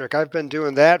nails trick. I've been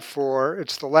doing that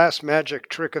it's the last magic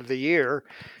trick of the year.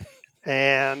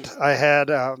 And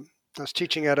I was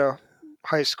teaching at a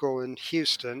high school in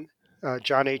Houston,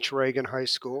 John H. Reagan High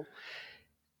School,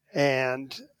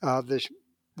 and the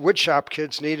woodshop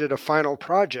kids needed a final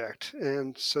project,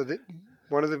 and so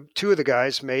two of the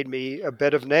guys made me a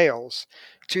bed of nails,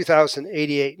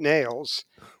 2,088 nails,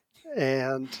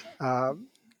 and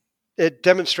it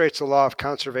demonstrates the law of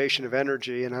conservation of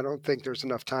energy. And I don't think there's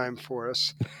enough time for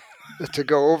us to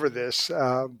go over this.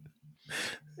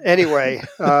 Anyway,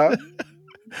 I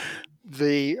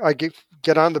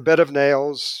get on the bed of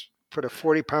nails, put a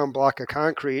 40-pound block of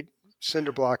concrete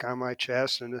cinder block on my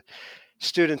chest, and the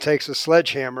student takes a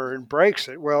sledgehammer and breaks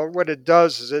it. Well, what it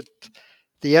does is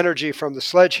the energy from the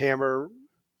sledgehammer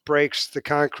breaks the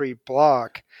concrete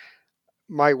block.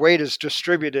 My weight is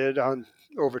distributed on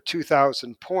over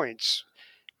 2,000 points,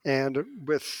 and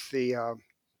with the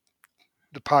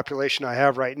population I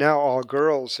have right now, all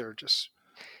girls, they're just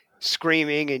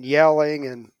screaming and yelling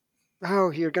and,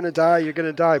 oh, you're going to die, you're going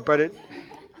to die. But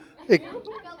it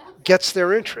gets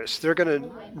their interest. They're going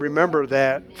to remember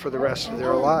that for the rest of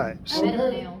their lives.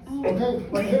 Okay,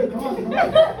 right here, come on, come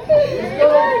on.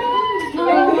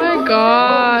 Oh my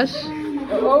gosh.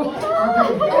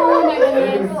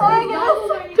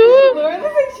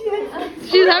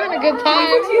 She's having a good time.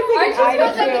 Aren't you supposed to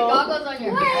have the goggles on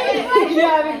your head?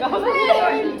 Yeah, the goggles.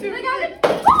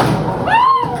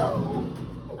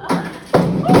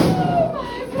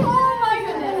 Oh my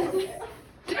goodness.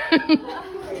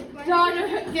 John,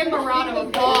 give Murano a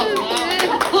ball.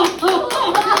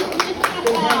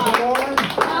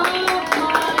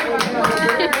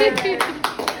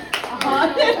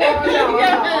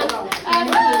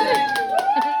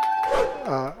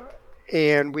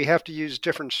 And we have to use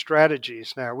different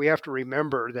strategies now. We have to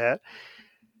remember that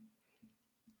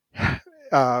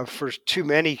for too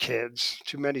many kids,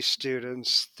 too many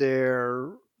students,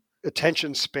 their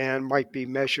attention span might be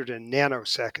measured in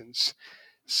nanoseconds.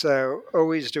 So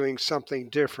always doing something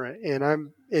different. And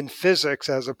I'm in physics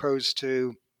as opposed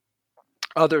to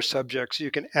other subjects.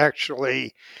 You can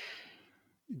actually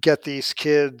get these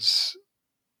kids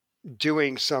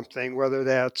doing something, whether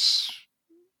that's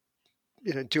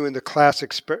doing the class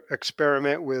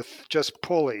experiment with just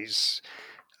pulleys,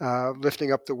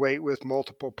 lifting up the weight with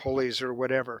multiple pulleys or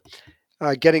whatever,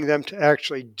 getting them to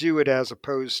actually do it as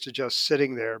opposed to just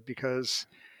sitting there, because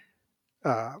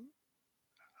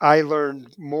I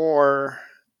learned more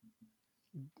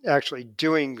actually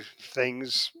doing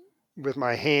things with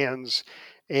my hands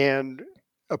and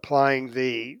applying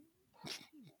the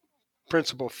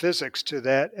principle physics to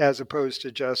that, as opposed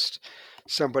to just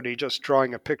somebody just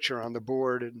drawing a picture on the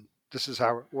board and this is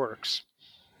how it works.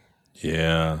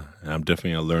 Yeah, and I'm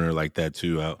definitely a learner like that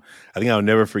too. I think I'll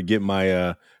never forget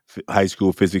my high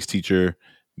school physics teacher,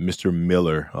 Mr.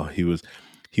 Miller. Oh, he was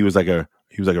like a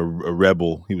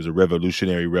rebel. He was a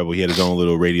revolutionary rebel. He had his own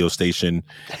little radio station.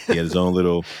 He had his own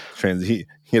little he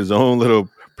had his own little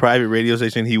private radio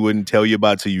station. He wouldn't tell you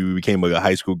about till you became a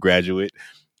high school graduate.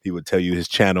 He would tell you his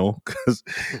channel because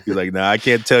he's like, "No, I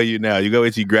can't tell you now. You go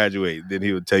wait till you graduate." Then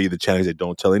he would tell you the channel. He said,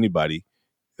 "Don't tell anybody."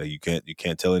 Like you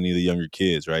can't tell any of the younger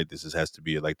kids, right? Has to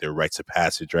be like their rites of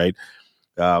passage, right?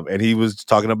 And he was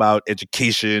talking about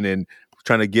education and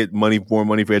trying to get more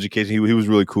money for education. He was a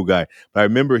really cool guy. But I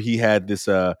remember he had this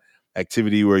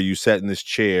activity where you sat in this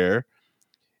chair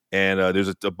and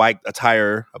there's a bike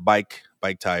tire,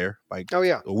 Oh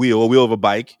yeah, a wheel of a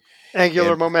bike.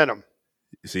 angular And momentum.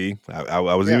 see, I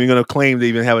wasn't Yeah. even going to claim to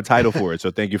even have a title for it.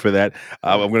 So thank you for that.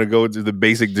 I'm going to go into the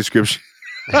basic description.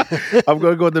 I'm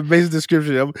going to go with the basic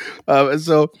description. And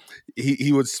so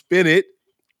he would spin it,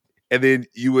 and then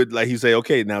you would he'd say,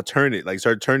 "Okay, now turn it." Like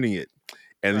start turning it,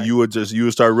 and Right. you would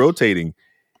start rotating,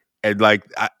 and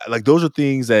those are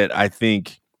things that I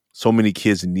think so many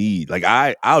kids need. Like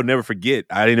I'll never forget.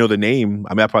 I didn't know the name.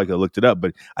 I mean, I probably could have looked it up,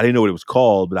 but I didn't know what it was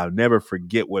called. But I'll never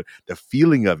forget what the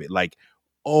feeling of it. Like,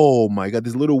 oh my god,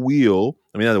 this little wheel.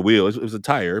 I mean, not a wheel. It was a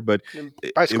tire, but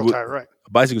it Bicycle was tire, right?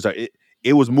 a bicycle tire.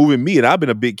 It was moving me, and I've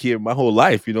been a big kid my whole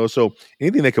life, So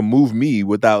anything that can move me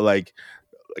without like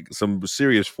some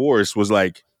serious force was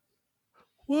like,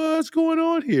 what's going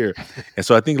on here? And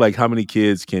so I think how many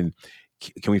kids can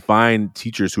can we find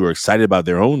teachers who are excited about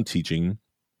their own teaching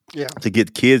Yeah. to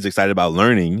get kids excited about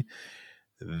learning,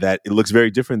 that it looks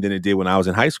very different than it did when I was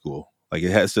in high school. Like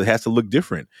it has to look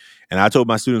different. And I told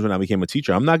my students when I became a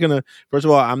teacher, I'm not gonna. First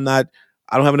of all, I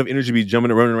don't have enough energy to be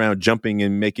running around, jumping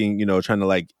and making, trying to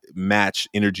like match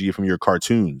energy from your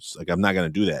cartoons. Like I'm not gonna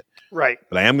do that. Right.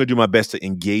 But I am gonna do my best to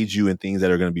engage you in things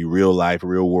that are gonna be real life,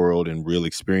 real world, and real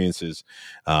experiences.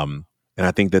 And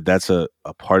I think that that's a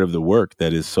part of the work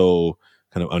that is so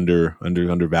kind of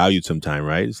undervalued sometimes,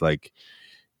 right? It's like,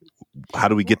 how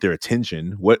do we get their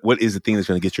attention? What is the thing that's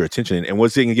going to get your attention? And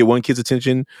what's going to get one kid's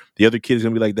attention? The other kid is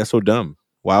going to be like, that's so dumb.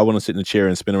 Why I want to sit in a chair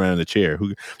and spin around in a chair?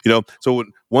 So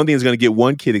one thing is going to get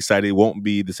one kid excited. It won't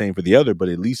be the same for the other, but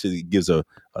at least it gives a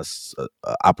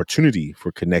opportunity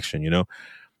for connection, And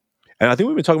I think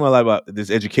we've been talking a lot about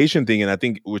this education thing, and I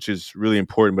think which is really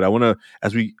important. But I want to,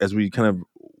 as we kind of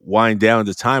wind down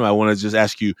the time, I want to just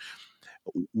ask you,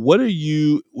 what do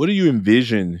you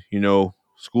envision?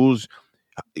 Schools.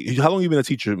 How long have you been a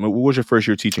teacher? What was your first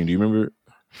year teaching? Do you remember?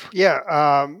 Yeah.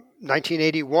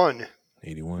 1981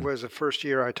 81. was the first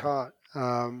year I taught.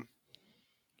 And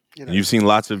you've seen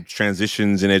lots of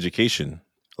transitions in education.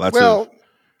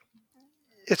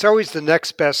 It's always the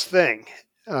next best thing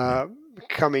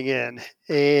coming in.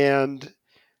 And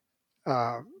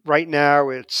right now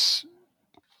it's,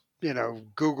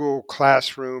 Google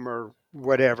Classroom or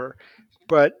whatever.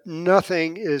 But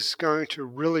nothing is going to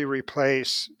really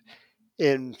replace,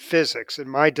 in physics, in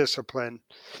my discipline,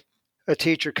 a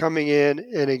teacher coming in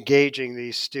and engaging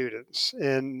these students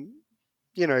and,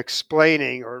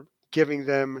 explaining or giving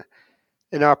them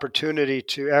an opportunity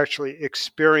to actually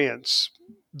experience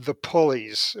the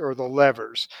pulleys or the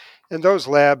levers. And those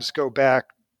labs go back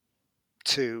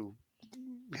to,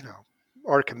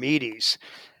 Archimedes.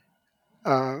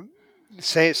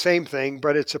 Same thing,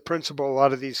 but it's a principle a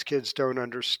lot of these kids don't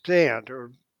understand,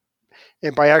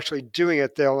 and by actually doing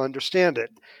it, they'll understand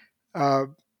it.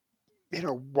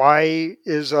 Why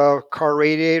is a car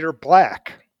radiator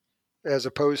black as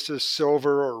opposed to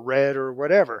silver or red or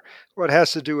whatever? Well, it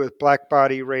has to do with black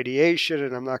body radiation,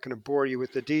 and I'm not going to bore you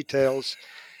with the details,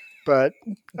 but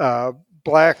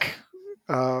black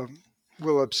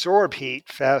will absorb heat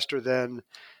faster than,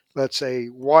 let's say,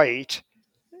 white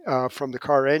from the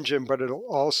car engine, but it'll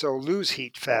also lose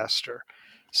heat faster.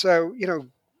 So,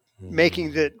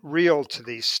 making that real to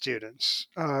these students,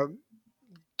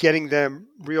 getting them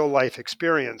real life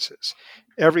experiences.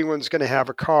 Everyone's going to have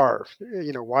a car.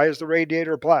 Why is the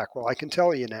radiator black? Well, I can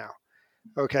tell you now.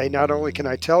 Okay, not only can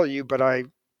I tell you, but I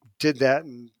did that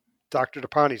in Dr.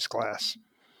 Daponte's class.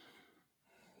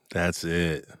 That's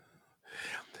it.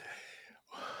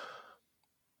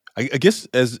 I guess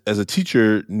as a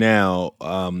teacher now,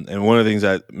 and one of the things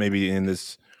that maybe in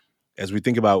this, as we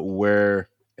think about where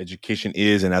education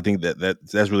is, and I think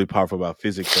that's really powerful about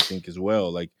physics, I think as well,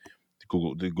 like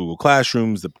the Google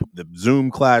Classrooms, the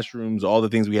Zoom classrooms, all the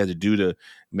things we had to do to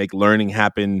make learning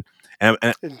happen. And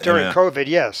during COVID,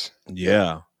 yes.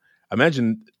 Yeah. I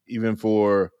imagine even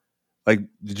for like,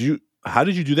 how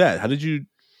did you do that? How did you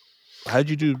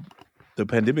do the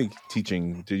pandemic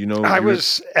teaching? Did you know? I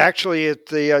was actually at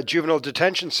the juvenile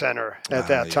detention center at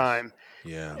that time.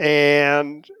 Yeah.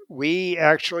 And we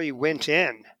actually went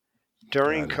in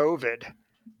during COVID.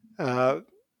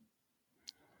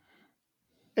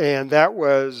 And that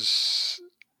was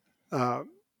an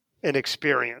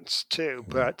experience too.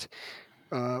 But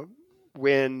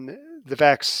when the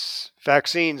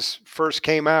vaccines first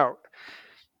came out,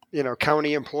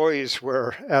 county employees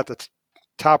were at the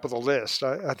top of the list.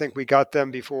 I think we got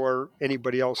them before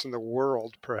anybody else in the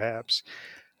world, perhaps.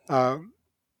 But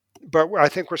I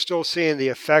think we're still seeing the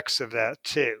effects of that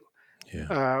too.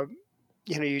 Yeah.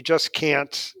 You just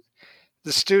can't.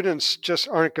 The students just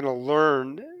aren't going to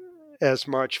learn as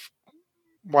much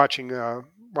watching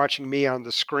me on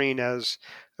the screen as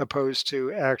opposed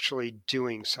to actually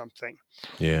doing something.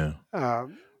 Yeah.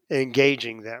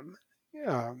 Engaging them.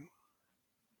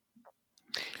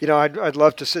 I'd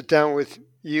love to sit down with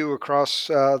you across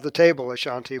the table,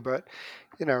 Ashanti, but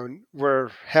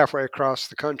we're halfway across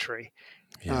the country.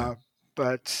 Yeah.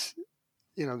 But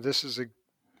this is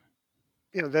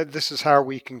this is how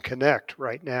we can connect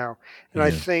right now. And I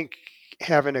think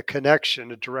having a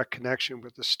direct connection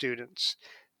with the students,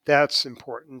 that's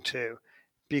important too,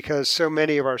 because so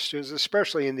many of our students,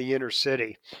 especially in the inner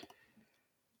city,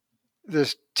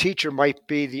 this teacher might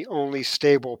be the only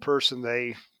stable person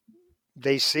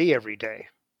they see every day.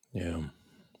 Yeah.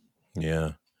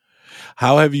 Yeah.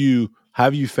 How have you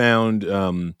found,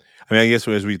 I guess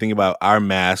as we think about our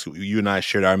mask, you and I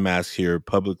shared our masks here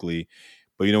publicly,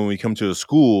 but when we come to a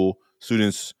school,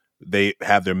 students, they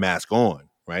have their mask on,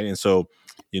 right? And so,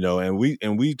 and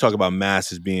we talk about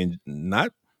masks as being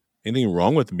not anything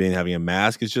wrong with being having a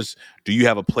mask. It's just, do you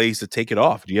have a place to take it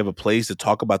off? Do you have a place to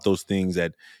talk about those things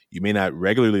that you may not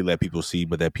regularly let people see,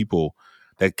 but that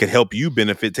could help you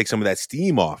benefit, take some of that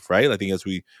steam off, right? I think as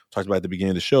we talked about at the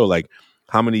beginning of the show, like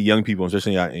how many young people,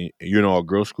 especially you're in all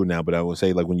girls school now, but I would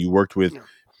say like when you worked with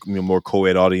Yeah. more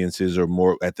co-ed audiences or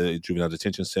more at the juvenile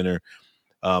detention center,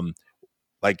 um,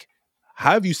 like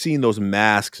how have you seen those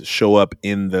masks show up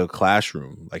in the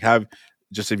classroom? Like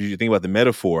just if you think about the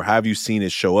metaphor, how have you seen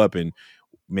it show up, and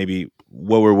maybe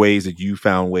what were ways that you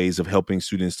found ways of helping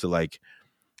students to like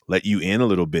let you in a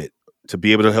little bit to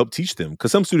be able to help teach them?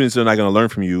 Because some students are not going to learn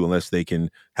from you unless they can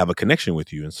have a connection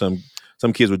with you, and some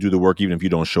kids would do the work even if you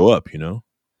don't show up.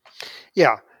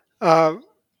 Yeah. Uh,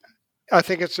 I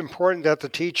think it's important that the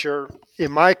teacher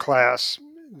in my class,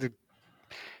 the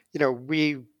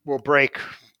we will break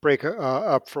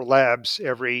up for labs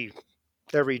every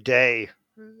day,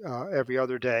 every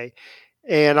other day,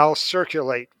 and I'll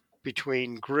circulate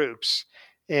between groups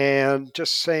and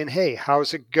just saying, "Hey,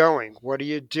 how's it going? What are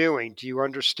you doing? Do you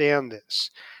understand this?"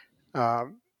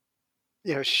 Um,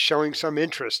 showing some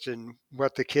interest in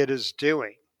what the kid is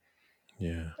doing,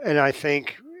 Yeah, and I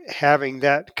think having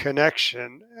that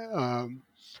connection,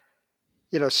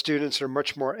 students are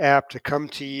much more apt to come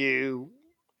to you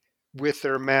with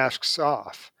their masks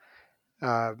off.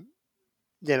 Uh,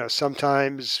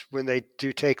 sometimes when they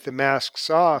do take the masks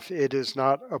off, it is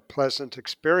not a pleasant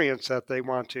experience that they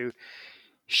want to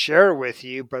share with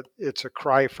you, but it's a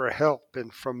cry for help.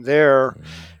 And from there,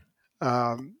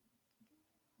 um,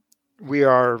 we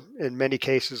are in many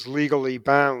cases legally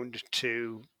bound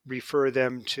to refer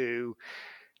them to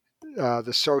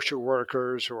the social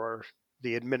workers or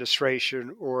the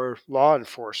administration or law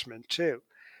enforcement too.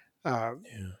 Uh,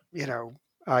 yeah, you know,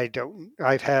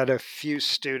 I've had a few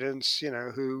students,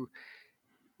 who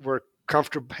were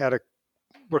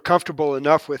comfortable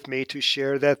enough with me to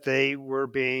share that they were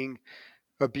being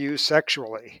abused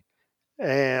sexually,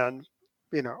 and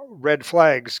red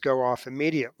flags go off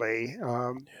immediately.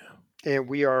 And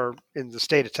we are in the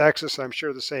state of Texas. I'm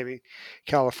sure the same in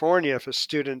California. If a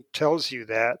student tells you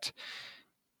that,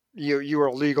 you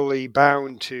are legally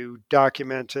bound to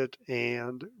document it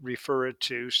and refer it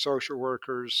to social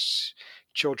workers,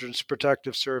 children's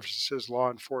protective services, law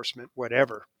enforcement,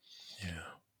 whatever. yeah,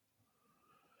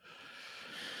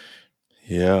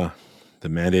 yeah. The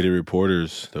mandated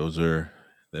reporters; those are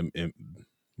them. It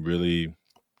really,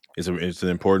 it's an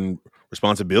important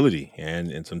responsibility,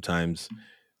 and sometimes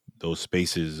those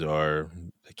spaces are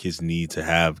the kids need to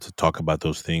have to talk about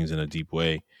those things in a deep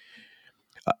way.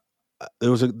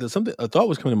 There's something, a thought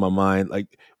was coming to my mind, like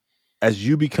as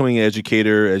you becoming an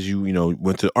educator, as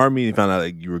went to the army and found out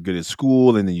like you were good at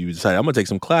school, and then you decided I'm gonna take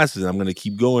some classes and I'm gonna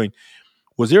keep going.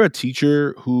 Was there a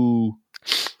teacher who,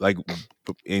 like,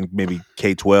 in maybe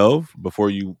K-12 before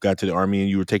you got to the army and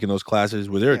you were taking those classes?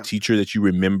 Was there a Yeah. teacher that you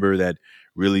remember that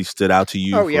really stood out to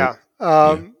you Oh for? yeah.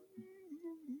 Yeah.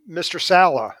 Mr.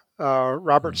 Sala,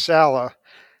 Robert Mm, Sala,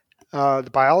 the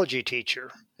biology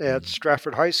teacher at mm,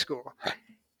 Stratford High School,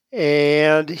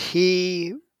 and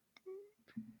he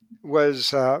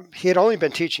had only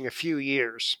been teaching a few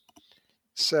years,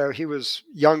 so he was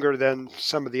younger than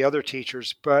some of the other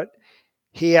teachers, but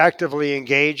he actively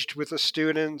engaged with the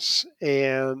students,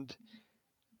 and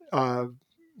uh,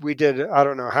 we did, I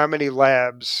don't know how many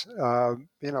labs.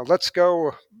 Let's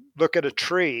go look at a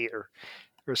tree or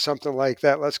something like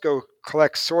that. Let's go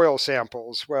collect soil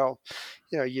samples. Well,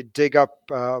 you dig up,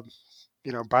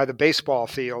 by the baseball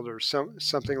field or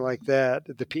something like that,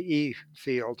 the PE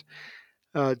field,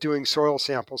 doing soil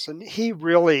samples. And he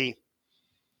really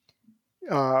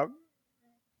uh,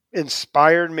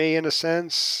 inspired me in a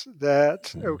sense that,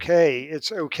 mm, okay,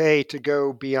 it's okay to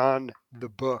go beyond the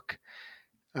book.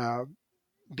 Uh,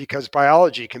 because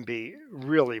biology can be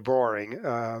really boring.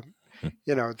 The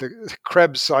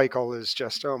Krebs cycle is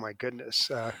just, oh my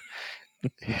goodness.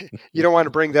 You don't want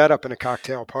to bring that up in a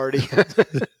cocktail party.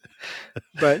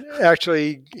 But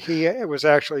actually, he was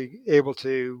actually able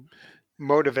to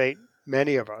motivate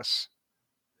many of us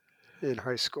in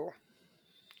high school.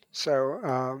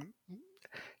 So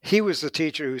he was the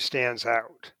teacher who stands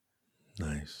out.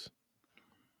 nice.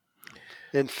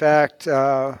 In fact,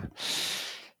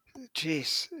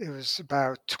 geez, it was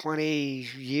about 20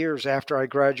 years after I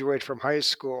graduated from high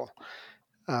school.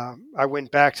 I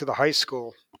went back to the high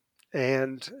school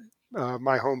and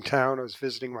my hometown. I was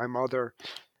visiting my mother,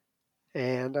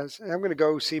 and I said, I'm going to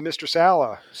go see Mr.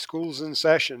 Sala. School's in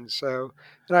session. So,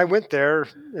 and I went there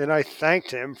and I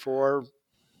thanked him for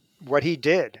what he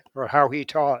did or how he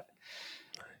taught.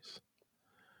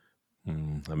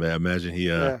 I imagine he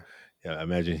Yeah. Yeah, I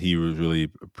imagine he was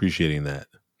really appreciating that.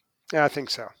 Yeah, I think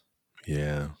so.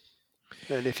 Yeah.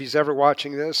 And if he's ever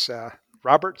watching this,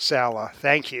 Robert Sala,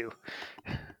 thank you.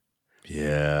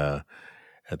 Yeah.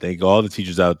 I think all the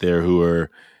teachers out there who are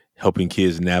helping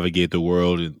kids navigate the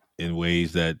world in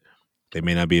ways that they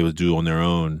may not be able to do on their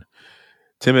own.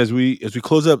 Tim, as we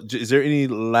close up, is there any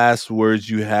last words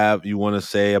you want to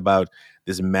say about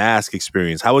this mask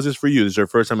experience? How was this for you? This is your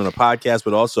first time on a podcast,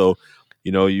 but also,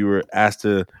 you were asked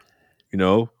to, we,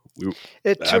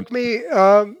 It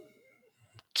I'm,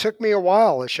 took me a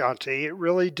while, Ashanti. It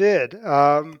really did.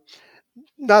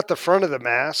 Not the front of the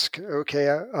mask. Okay,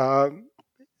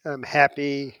 I'm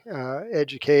happy,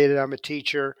 educated. I'm a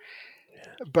teacher,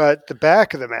 but the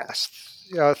back of the mask.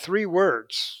 3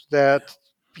 words that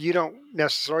you don't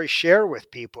necessarily share with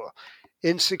people.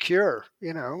 Insecure.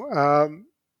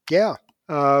 Yeah.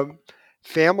 Um,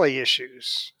 Family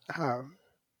issues.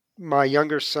 My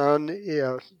younger son,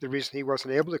 the reason he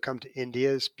wasn't able to come to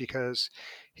India is because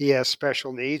he has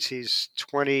special needs. He's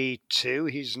 22.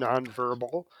 He's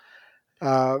nonverbal.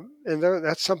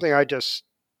 That's something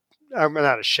I'm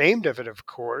not ashamed of it, of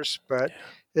course, but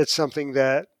it's something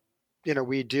that,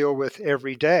 we deal with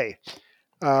every day.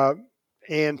 Uh,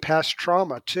 and past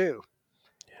trauma, too.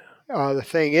 The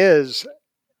thing is,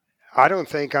 I don't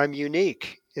think I'm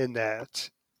unique in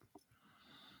that.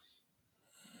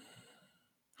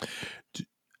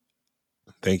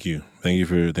 Thank you. Thank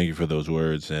you for those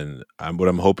words. And what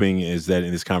I'm hoping is that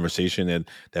in this conversation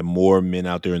that more men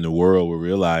out there in the world will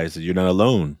realize that you're not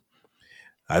alone.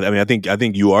 I mean, I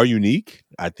think you are unique.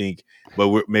 I think, but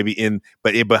we're maybe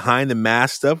behind the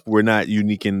mask stuff, we're not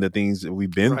unique in the things that we've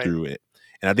been Right. through it.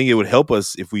 And I think it would help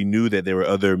us if we knew that there were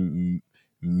other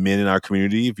men in our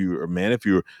community. If you're a man, if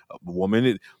you're a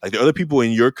woman, like there are other people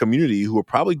in your community who are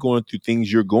probably going through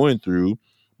things you're going through,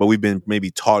 but we've been maybe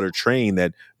taught or trained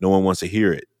that no one wants to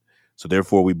hear it. So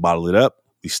therefore, we bottle it up,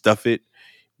 we stuff it,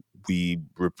 we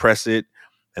repress it,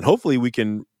 and hopefully we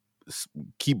can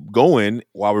keep going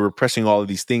while we're repressing all of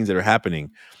these things that are happening.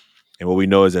 And what we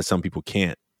know is that some people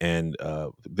can't. And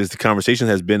the conversation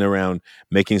has been around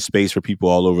making space for people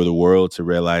all over the world to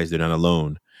realize they're not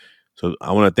alone. So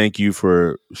I want to thank you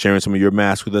for sharing some of your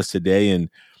masks with us today. And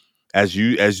as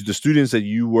the students that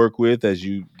you work with, as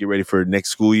you get ready for next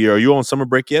school year, are you on summer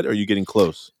break yet? Or are you getting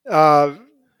close?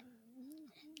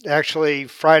 Actually,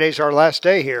 Friday's our last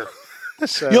day here.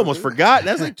 So, you almost forgot.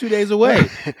 That's like 2 days away.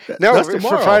 No, That's for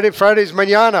tomorrow. Friday's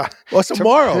mañana. Well, it's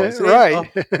tomorrow. See?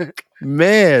 Right. Oh,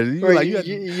 man, Well,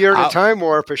 you're in a time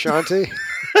warp, Ashanti.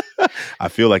 I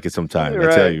feel like it sometimes. I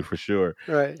Right. tell you for sure.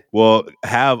 Right. Well,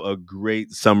 have a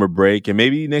great summer break, and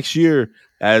maybe next year,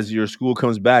 as your school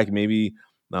comes back, maybe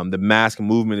the mask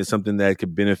movement is something that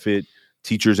could benefit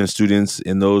teachers and students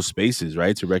in those spaces,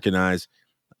 right? To recognize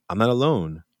I'm not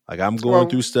alone. Like I'm going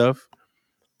through stuff.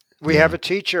 We have a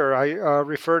teacher. I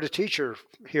referred a teacher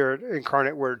here at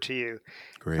Incarnate Word to you.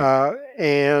 Great.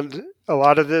 And a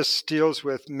lot of this deals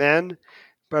with men,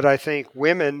 but I think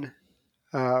women,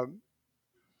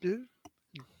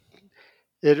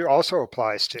 it also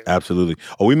applies to. Absolutely.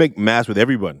 Oh, we make masks with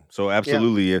everyone. So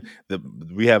absolutely,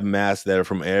 we have masks that are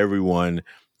from everyone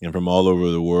and from all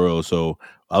over the world. So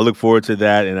I look forward to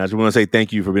that. And I just want to say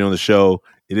thank you for being on the show.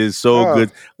 It is so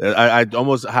good. I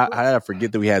almost how did I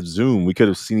forget that we had Zoom? We could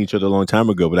have seen each other a long time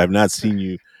ago, but I've not seen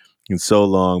you in so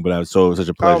long. But such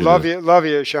a pleasure. Love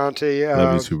you, Ashanti.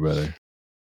 Love you too, brother.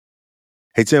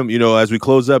 Hey Tim, as we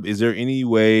close up, is there any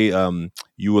way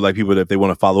you would like people if they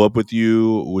want to follow up with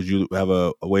you? Would you have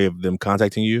a way of them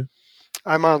contacting you?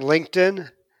 I'm on LinkedIn,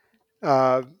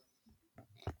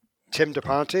 Tim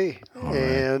Daponte,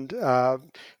 and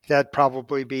that'd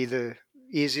probably be the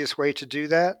easiest way to do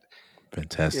that.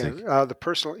 Fantastic. The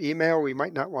personal email, we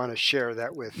might not want to share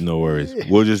that with. No worries.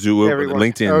 We'll just do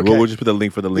LinkedIn. Okay. We'll just put the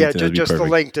link for the LinkedIn. Yeah, just the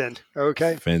LinkedIn.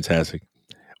 Okay. Fantastic.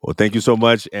 Well, thank you so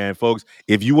much. And folks,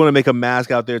 if you want to make a mask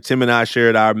out there, Tim and I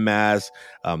shared our mask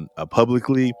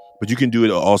publicly, but you can do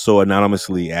it also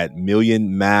anonymously at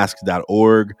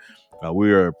millionmask.org.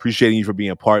 We are appreciating you for being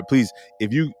a part. Please,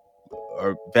 if you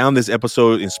found this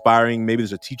episode inspiring, maybe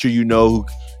there's a teacher who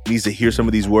needs to hear some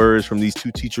of these words from these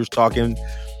two teachers talking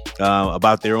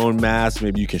about their own masks.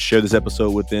 Maybe you can share this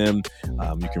episode with them.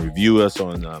 You can review us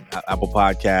on Apple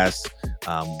Podcasts.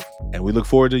 And we look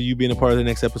forward to you being a part of the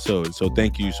next episode. So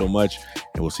thank you so much.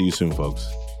 And we'll see you soon,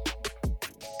 folks.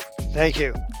 Thank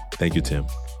you. Thank you, Tim.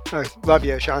 I love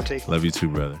you, Ashanti. Love you too,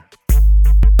 brother.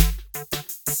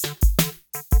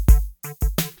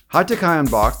 High Tech High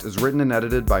Unboxed is written and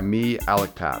edited by me,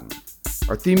 Alec Patton.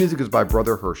 Our theme music is by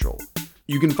Brother Herschel.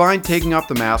 You can find Taking Off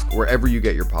the Mask wherever you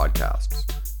get your podcasts.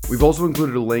 We've also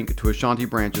included a link to Ashanti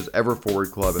Branch's Ever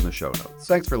Forward Club in the show notes.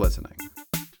 Thanks for listening.